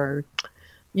records or,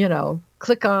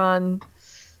 click on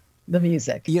the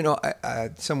music.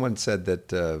 someone said that,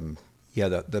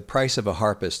 the price of a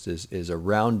harpist is a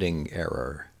rounding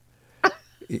error.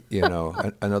 In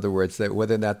other words, that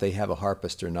whether or not they have a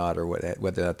harpist or not, or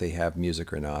whether or not they have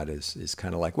music or not, is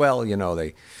kind of like, well,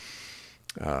 they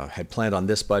had planned on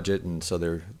this budget, and so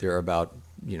they're about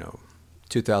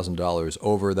 $2,000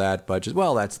 over that budget.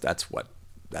 Well, that's what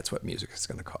music is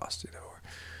going to cost,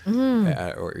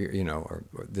 or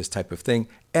this type of thing.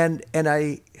 And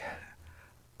I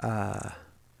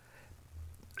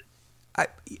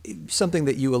something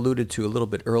that you alluded to a little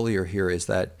bit earlier here is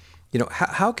that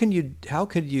how could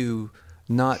you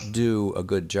not do a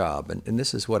good job? And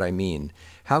this is what I mean.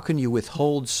 How can you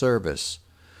withhold service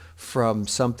from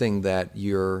something that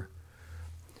you're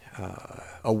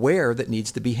aware that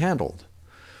needs to be handled?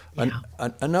 Yeah.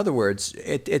 In other words,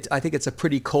 I think it's a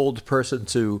pretty cold person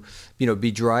to,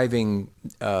 be driving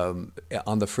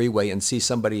on the freeway and see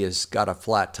somebody has got a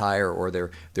flat tire, or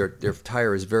their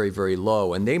tire is very, very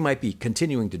low, and they might be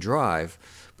continuing to drive,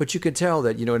 but you can tell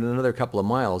that, in another couple of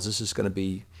miles, this is going to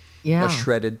be a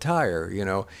shredded tire,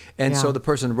 And so Yeah. the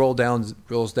person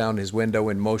rolls down his window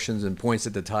and motions and points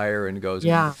at the tire and goes,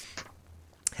 Yeah.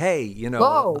 hey,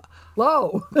 Low.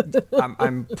 Low.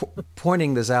 I'm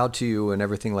pointing this out to you and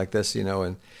everything like this,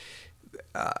 and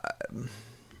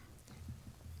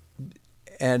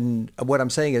what I'm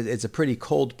saying is it's a pretty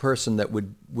cold person that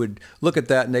would look at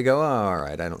that and they go, oh, all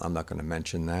right, I'm not going to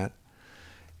mention that,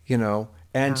 And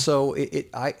Yeah. so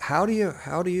how do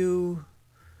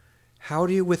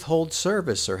you withhold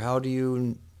service, or how do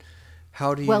you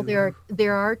Well,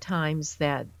 there are times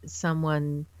that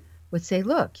someone would say,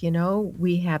 "Look,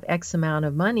 we have X amount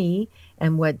of money,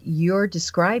 and what you're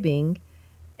describing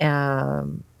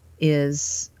um,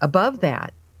 is above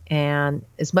that. And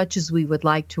as much as we would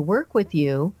like to work with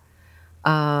you,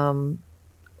 um,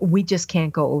 we just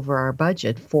can't go over our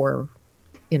budget for,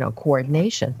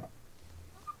 coordination."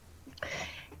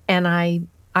 And I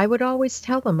would always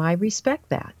tell them I respect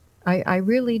that. I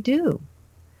really do.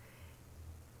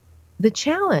 The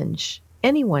challenge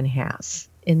anyone has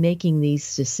in making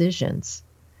these decisions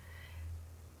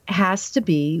has to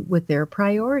be with their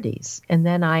priorities. And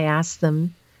then I ask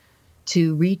them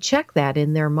to recheck that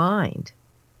in their mind.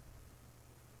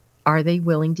 Are they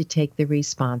willing to take the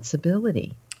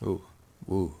responsibility ooh,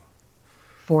 ooh.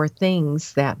 for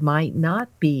things that might not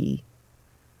be,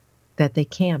 that they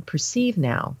can't perceive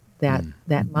now, that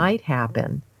might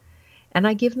happen? And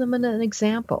I give them an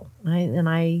example. And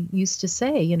I used to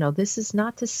say, this is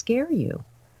not to scare you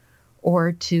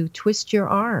or to twist your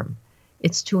arm.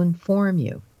 It's to inform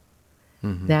you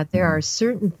that there are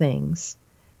certain things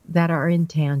that are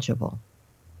intangible.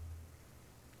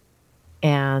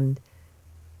 And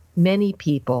many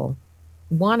people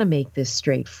want to make this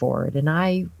straightforward, and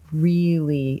I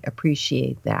really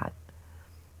appreciate that.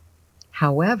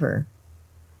 However,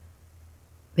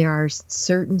 there are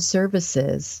certain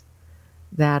services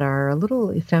that are a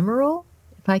little ephemeral,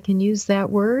 if I can use that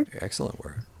word, Excellent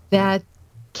word. that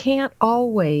can't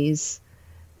always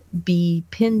be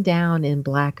pinned down in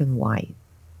black and white.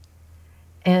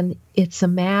 And it's a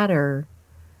matter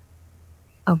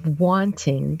of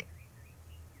wanting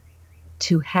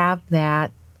to have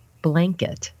that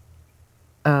blanket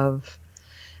of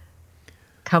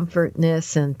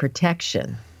comfortness and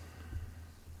protection.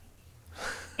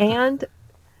 And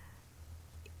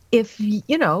if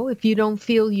you don't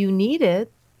feel you need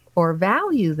it or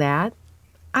value that,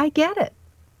 I get it.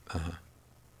 Uh-huh.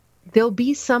 There'll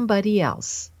be somebody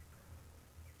else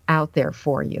out there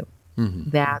for you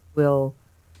that will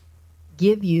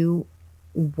give you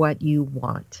what you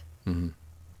want. Mm-hmm.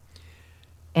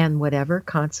 And whatever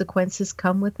consequences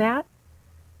come with that,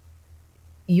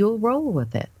 you'll roll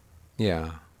with it.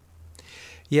 Yeah.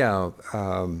 Yeah.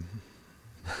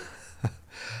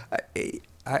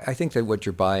 I think that what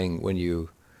you're buying when you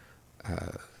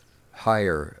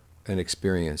hire an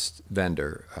experienced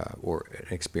vendor or an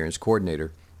experienced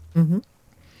coordinator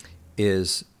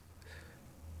is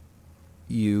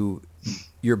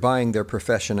you're buying their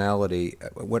professionality.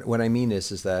 What I mean is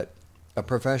that a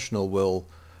professional will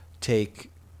take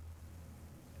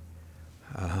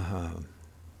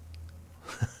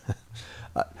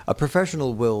a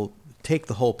professional will take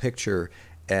the whole picture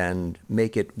and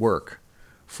make it work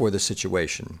for the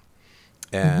situation,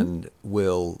 and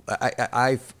will.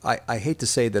 I hate to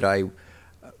say that I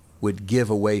would give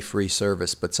away free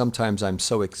service, but sometimes I'm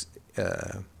so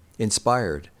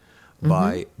inspired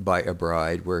by a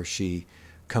bride where she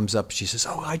comes up, she says,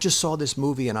 "Oh, I just saw this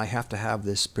movie and I have to have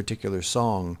this particular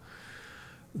song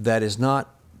that is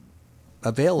not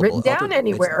available. Written down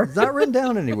anywhere. It's not written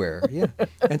down anywhere." Yeah.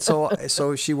 And so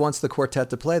she wants the quartet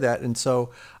to play that. And so,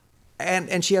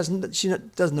 and she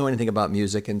doesn't know anything about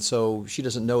music. And so she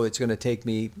doesn't know it's going to take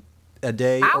me a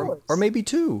day or maybe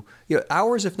two,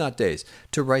 hours, if not days,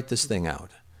 to write this thing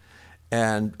out.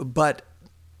 But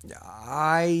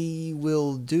I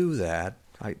will do that.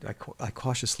 I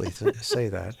cautiously say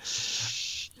that.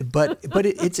 But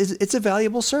it's a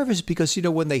valuable service because,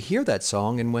 when they hear that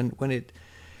song and when it,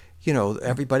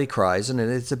 everybody cries and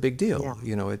it's a big deal.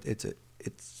 Yeah. It's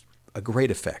a great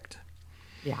effect.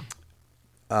 Yeah.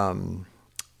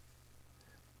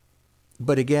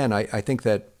 But again, I think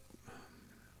that,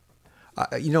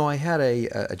 I had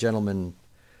a gentleman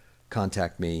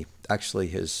contact me. Actually,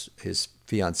 his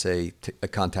fiancée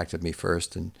contacted me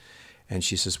first, and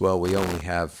she says, "Well, we only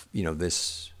have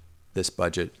this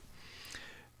budget,"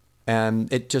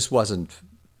 and it just wasn't.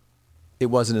 It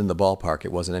wasn't in the ballpark.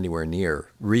 It wasn't anywhere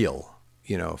near real,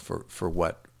 for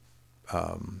what.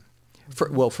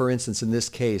 For instance, in this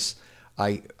case,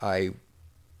 I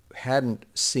hadn't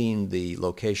seen the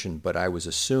location, but I was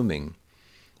assuming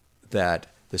that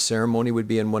the ceremony would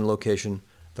be in one location,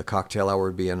 the cocktail hour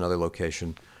would be in another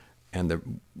location, and the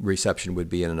reception would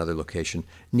be in another location,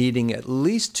 needing at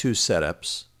least 2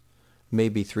 setups,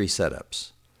 maybe 3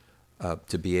 setups,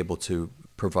 to be able to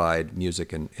provide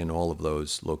music in all of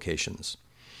those locations.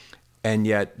 And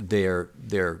yet they're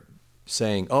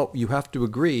saying, "Oh, you have to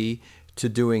agree to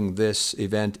doing this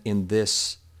event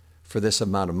for this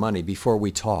amount of money before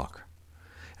we talk."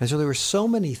 And so there were so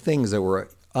many things that were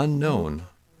unknown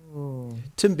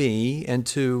to me and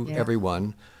to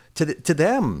everyone, to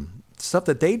them, stuff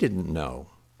that they didn't know.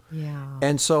 Yeah.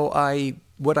 And so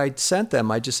what I sent them,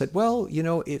 I just said, "Well,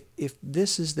 if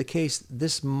this is the case,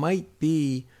 this might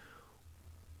be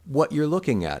what you're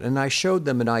looking at." And I showed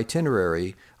them an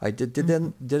itinerary. I did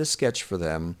a sketch for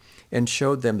them and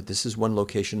showed them that this is one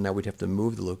location. Now we'd have to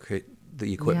move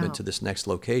the equipment to this next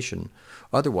location,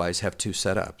 otherwise have 2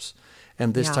 setups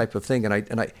and this type of thing.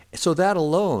 And I so that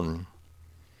alone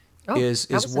is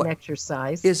what an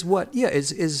exercise. Is what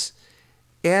is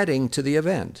adding to the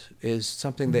event, is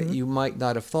something that you might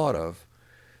not have thought of.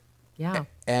 Yeah.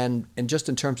 And just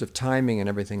in terms of timing and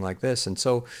everything like this. And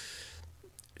so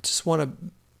just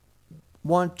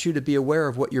want you to be aware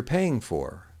of what you're paying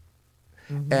for.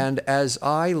 And as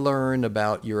I learn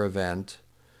about your event,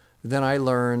 then I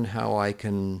learn how I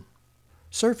can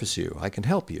service you. I can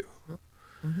help you.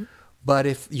 But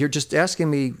if you're just asking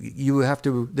me,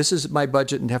 this is my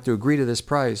budget and have to agree to this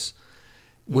price,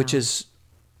 which is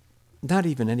not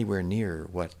even anywhere near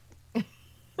what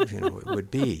it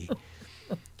would be.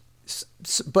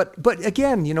 But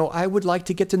again, I would like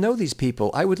to get to know these people.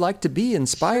 I would like to be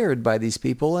inspired by these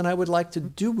people, and I would like to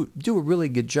do a really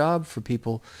good job for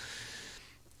people.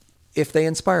 if they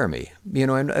inspire me,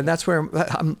 and that's where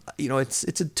I'm,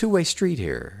 it's a two-way street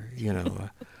here,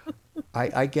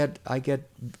 I get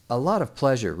a lot of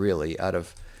pleasure really out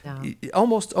of Yeah.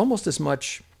 almost as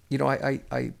much,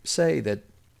 I say that,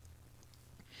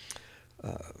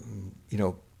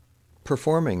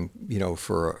 performing,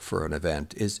 for an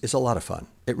event is a lot of fun.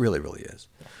 It really, really is.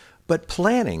 But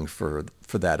planning for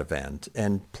that event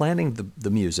and planning the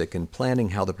music and planning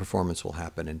how the performance will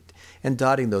happen and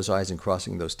dotting those I's and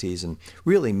crossing those T's and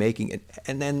really making it.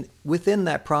 And then within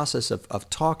that process of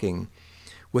talking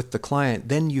with the client,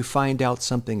 then you find out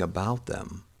something about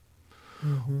them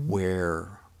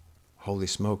where, holy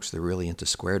smokes, they're really into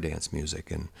square dance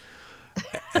music.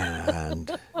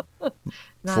 And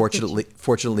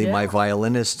fortunately, my Yeah.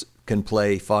 violinist can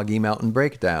play Foggy Mountain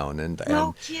Breakdown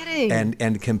No kidding.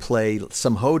 and can play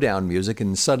some hoedown music,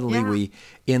 and suddenly Yeah. we,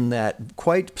 in that,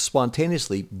 quite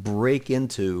spontaneously break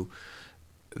into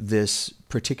this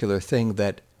particular thing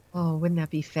that, Oh, wouldn't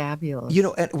that be fabulous?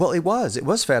 well, it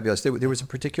was fabulous. There was a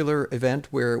particular event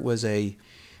where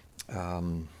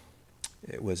an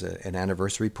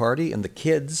anniversary party, and the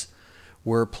kids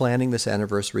were planning this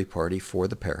anniversary party for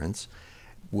the parents.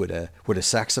 Would a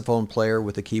saxophone player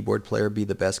with a keyboard player be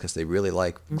the best because they really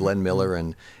like Glenn Miller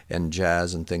and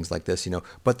jazz and things like this,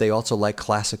 But they also like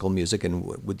classical music, and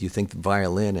would you think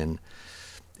violin and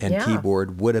Yeah.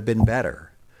 keyboard would have been better,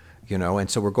 And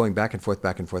so we're going back and forth,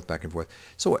 back and forth, back and forth.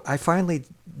 So I finally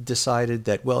decided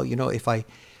that, well,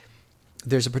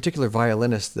 there's a particular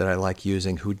violinist that I like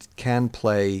using who can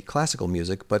play classical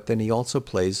music, but then he also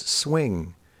plays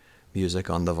swing music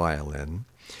on the violin.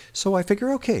 So I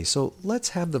figure, okay, so let's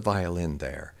have the violin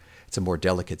there. It's a more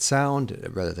delicate sound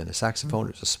rather than a saxophone.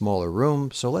 It's a smaller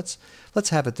room, so let's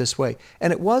have it this way.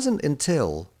 And it wasn't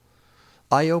until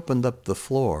I opened up the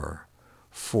floor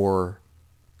for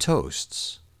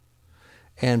toasts,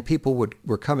 and people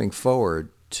were coming forward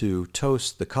to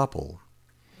toast the couple.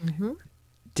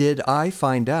 Did I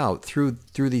find out through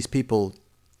these people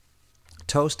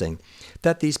toasting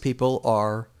that these people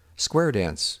are square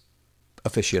dance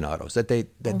aficionados, that they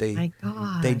My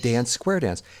they gosh. dance square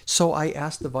dance. So I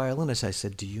asked the violinist, I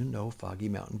said, "Do you know Foggy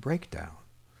Mountain Breakdown?"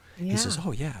 He says, Yeah.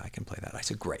 "Oh yeah, I can play that." I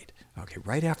said, "Great. Okay,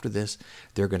 right after this,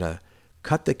 they're gonna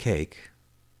cut the cake,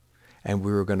 and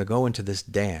we were gonna go into this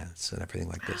dance and everything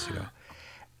like this,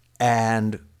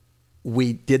 And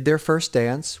we did their first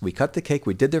dance. We cut the cake.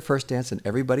 We did their first dance, and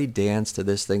everybody danced to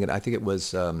this thing. And I think it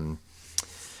was,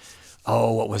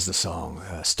 what was the song?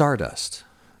 Stardust.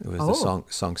 It was the Oh,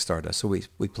 song Stardust. So we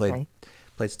okay.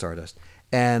 played Stardust,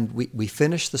 and we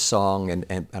finished the song,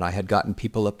 and I had gotten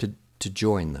people up to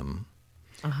join them.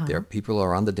 There, Uh-huh. people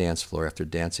are on the dance floor after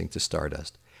dancing to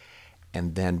Stardust,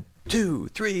 and then 2,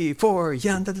 3, 4,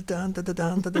 yan da da dun da da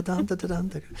dun da da dun da da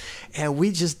dun, and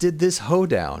we just did this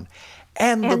hoedown,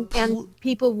 and And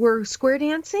people were square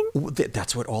dancing?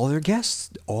 that's what all their guests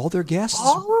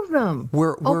All of them.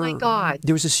 Oh my were. God.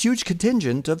 There was this huge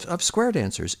contingent of square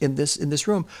dancers in this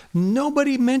room.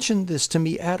 Nobody mentioned this to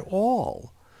me at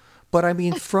all, but I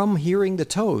mean, from hearing the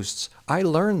toasts, I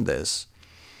learned this,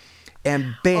 and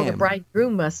Oh, the bam.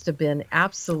 bridegroom must have been Well,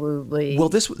 absolutely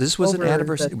this was an over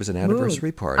anniversary. the It was an moon. anniversary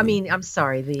I party. mean, I'm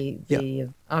sorry, the Yeah.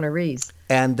 honorees.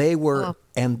 And they were Oh,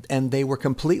 and they were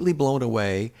completely blown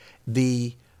away.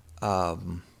 The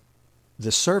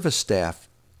service staff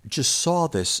just saw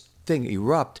this thing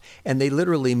erupt, and they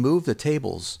literally moved the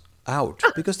tables out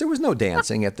because there was no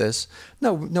dancing at this,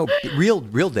 no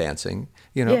real dancing,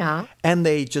 yeah. and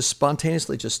they just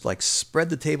spontaneously just like spread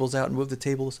the tables out and moved the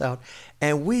tables out,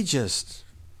 and we just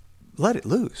let it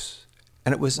loose,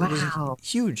 and it was a Wow.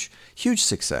 huge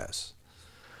success.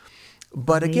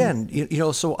 But again,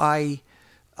 Amazing. so I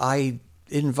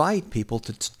invite people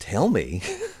to tell me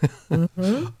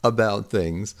Hmm. about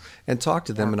things and talk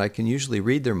to them, Yeah. and I can usually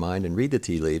read their mind and read the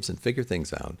tea leaves and figure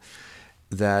things out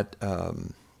that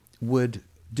would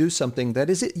do something that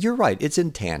is. You're right. It's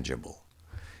intangible.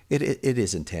 It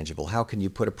is intangible. How can you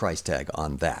put a price tag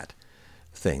on that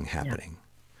thing Yeah. happening?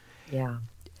 Yeah.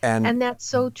 And And that's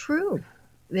so true.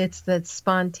 It's that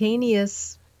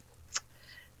spontaneous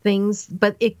things,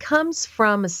 but it comes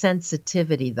from a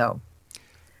sensitivity, though,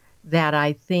 that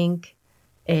I think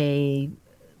a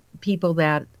people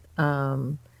that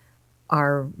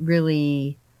are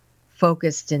really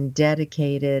focused and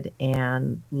dedicated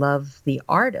and love the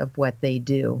art of what they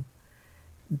do,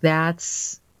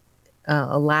 that's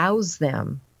allows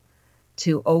them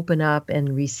to open up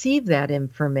and receive that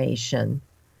information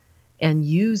and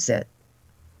use it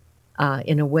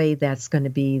in a way that's going to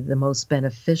be the most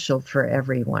beneficial for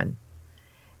everyone.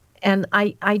 And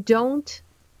I don't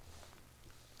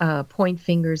point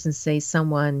fingers and say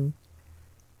someone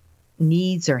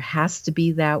needs or has to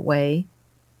be that way.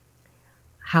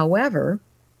 However,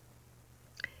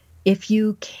 if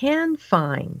you can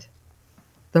find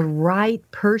the right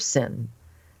person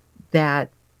that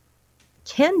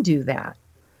can do that,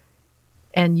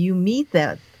 and you meet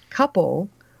that couple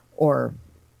or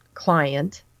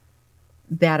client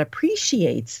that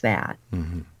appreciates that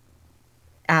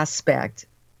aspect,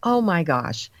 oh my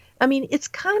gosh. I mean, it's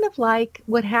kind of like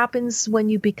what happens when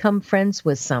you become friends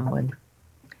with someone.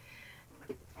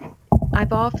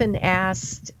 I've often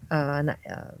asked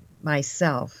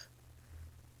myself,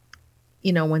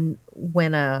 when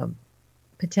a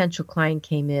potential client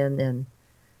came in and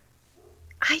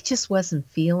I just wasn't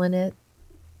feeling it,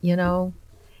 you know,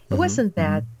 it wasn't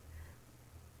that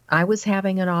I was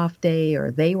having an off day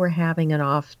or they were having an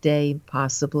off day,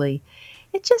 possibly.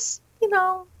 It just,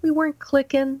 we weren't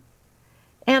clicking.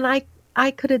 And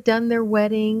I could have done their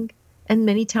wedding, and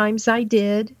many times I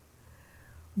did,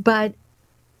 but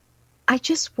I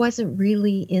just wasn't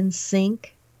really in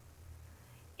sync.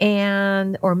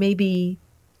 Or maybe,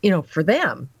 for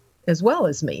them as well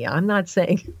as me. I'm not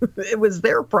saying it was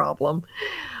their problem.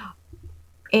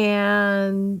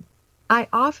 And I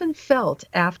often felt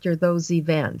after those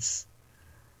events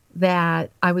that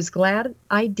I was glad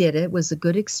I did it. It was a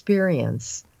good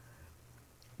experience,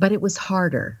 but it was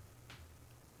harder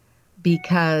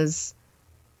because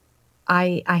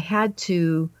I had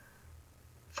to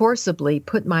forcibly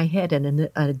put my head in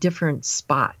a different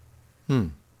spot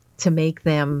to make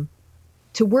them,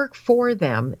 to work for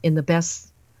them in the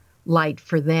best light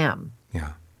for them.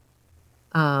 Yeah.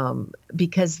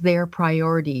 Because their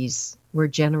priorities were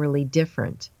generally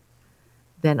different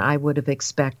than I would have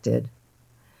expected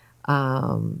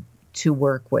to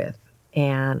work with.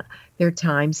 And there are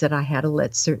times that I had to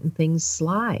let certain things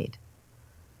slide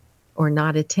or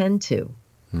not attend to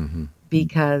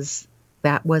because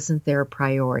that wasn't their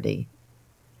priority.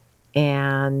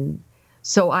 And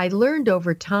so I learned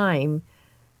over time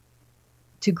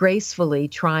to gracefully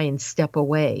try and step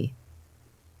away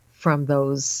from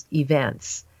those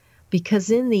events.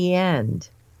 Because in the end,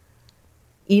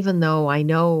 even though I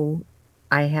know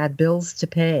I had bills to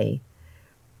pay,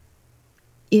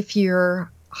 if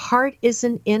your heart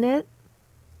isn't in it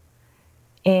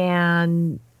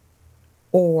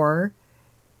or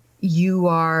you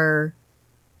are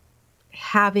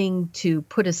having to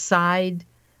put aside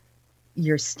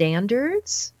your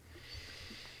standards,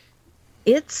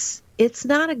 it's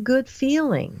not a good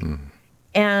feeling.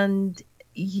 And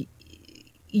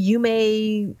you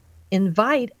may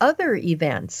invite other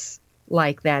events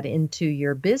like that into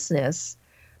your business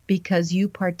because you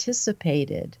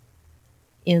participated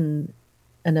in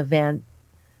an event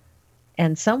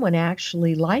and someone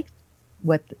actually liked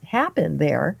what happened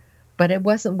there, but it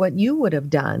wasn't what you would have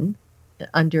done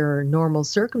under normal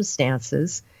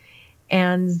circumstances.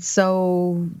 And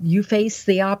so you face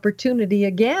the opportunity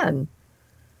again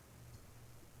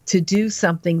to do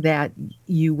something that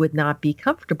you would not be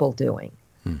comfortable doing.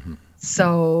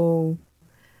 So,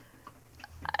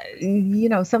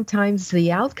 sometimes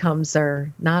the outcomes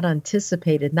are not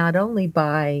anticipated, not only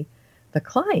by the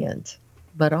client,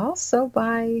 but also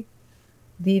by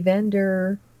the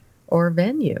vendor or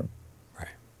venue.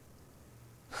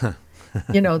 Right.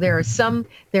 There are some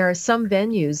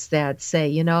venues that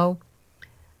say,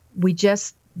 we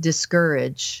just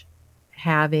discourage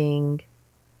having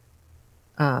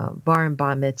bar and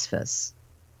bar mitzvahs.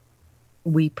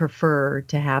 We prefer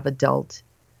to have adult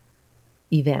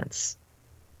events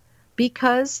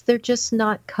because they're just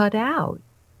not cut out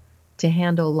to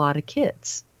handle a lot of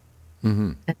kids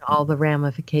and all the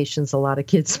ramifications a lot of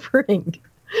kids bring,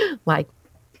 like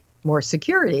more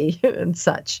security and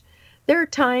such. There are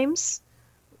times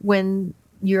when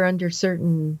you're under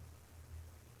certain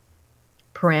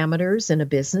parameters in a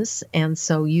business, and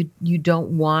so you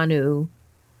don't want to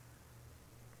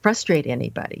frustrate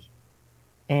anybody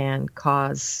and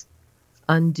cause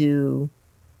undue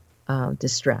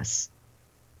distress.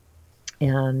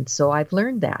 And so I've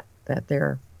learned that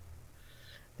there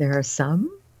are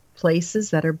some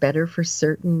places that are better for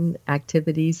certain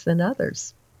activities than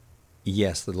others.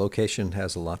 Yes, the location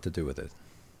has a lot to do with it.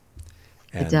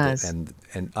 It does. And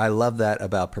I love that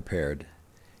about Prepared,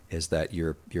 is that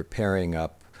you're pairing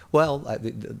up. Well,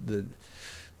 the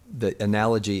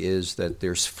analogy is that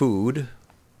there's food,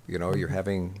 you're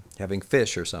having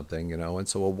fish or something, and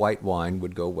so a white wine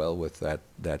would go well with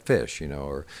that fish,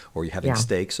 or you're having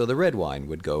steak, so the red wine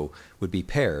would be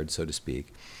paired, so to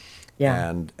speak.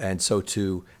 Yeah. And so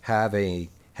to having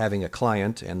a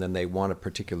client, and then they want a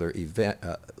particular event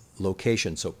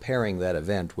location, so pairing that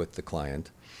event with the client,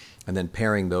 and then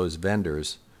pairing those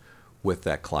vendors with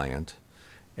that client,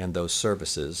 and those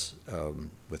services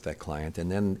with that client.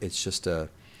 And then it's just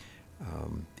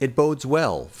it bodes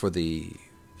well for the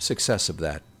success of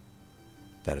that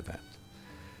event.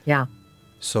 Yeah.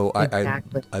 So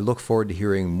exactly. I look forward to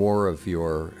hearing more of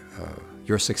your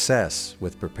success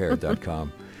with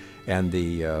Prepared.com and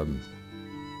the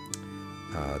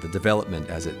development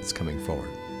as it's coming forward.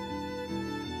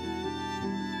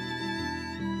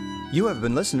 You have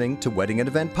been listening to Wedding and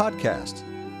Event Podcast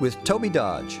with Toby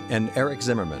Dodge and Eric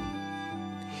Zimmerman.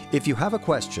 If you have a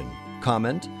question,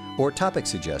 comment, or topic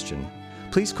suggestion,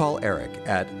 please call Eric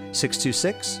at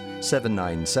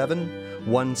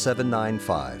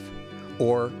 626-797-1795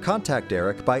 or contact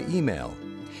Eric by email,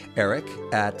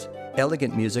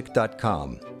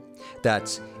 eric@elegantmusic.com.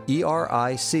 That's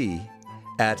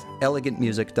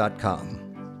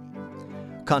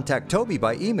ERIC@elegantmusic.com. Contact Toby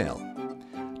by email,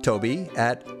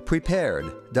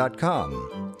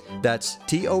 toby@prepared.com. That's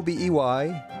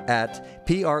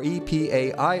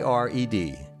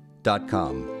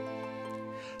TOBEY@PREPAIRED.com.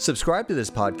 Subscribe to this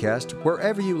podcast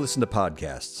wherever you listen to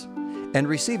podcasts and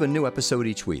receive a new episode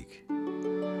each week.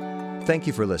 Thank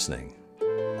you for listening.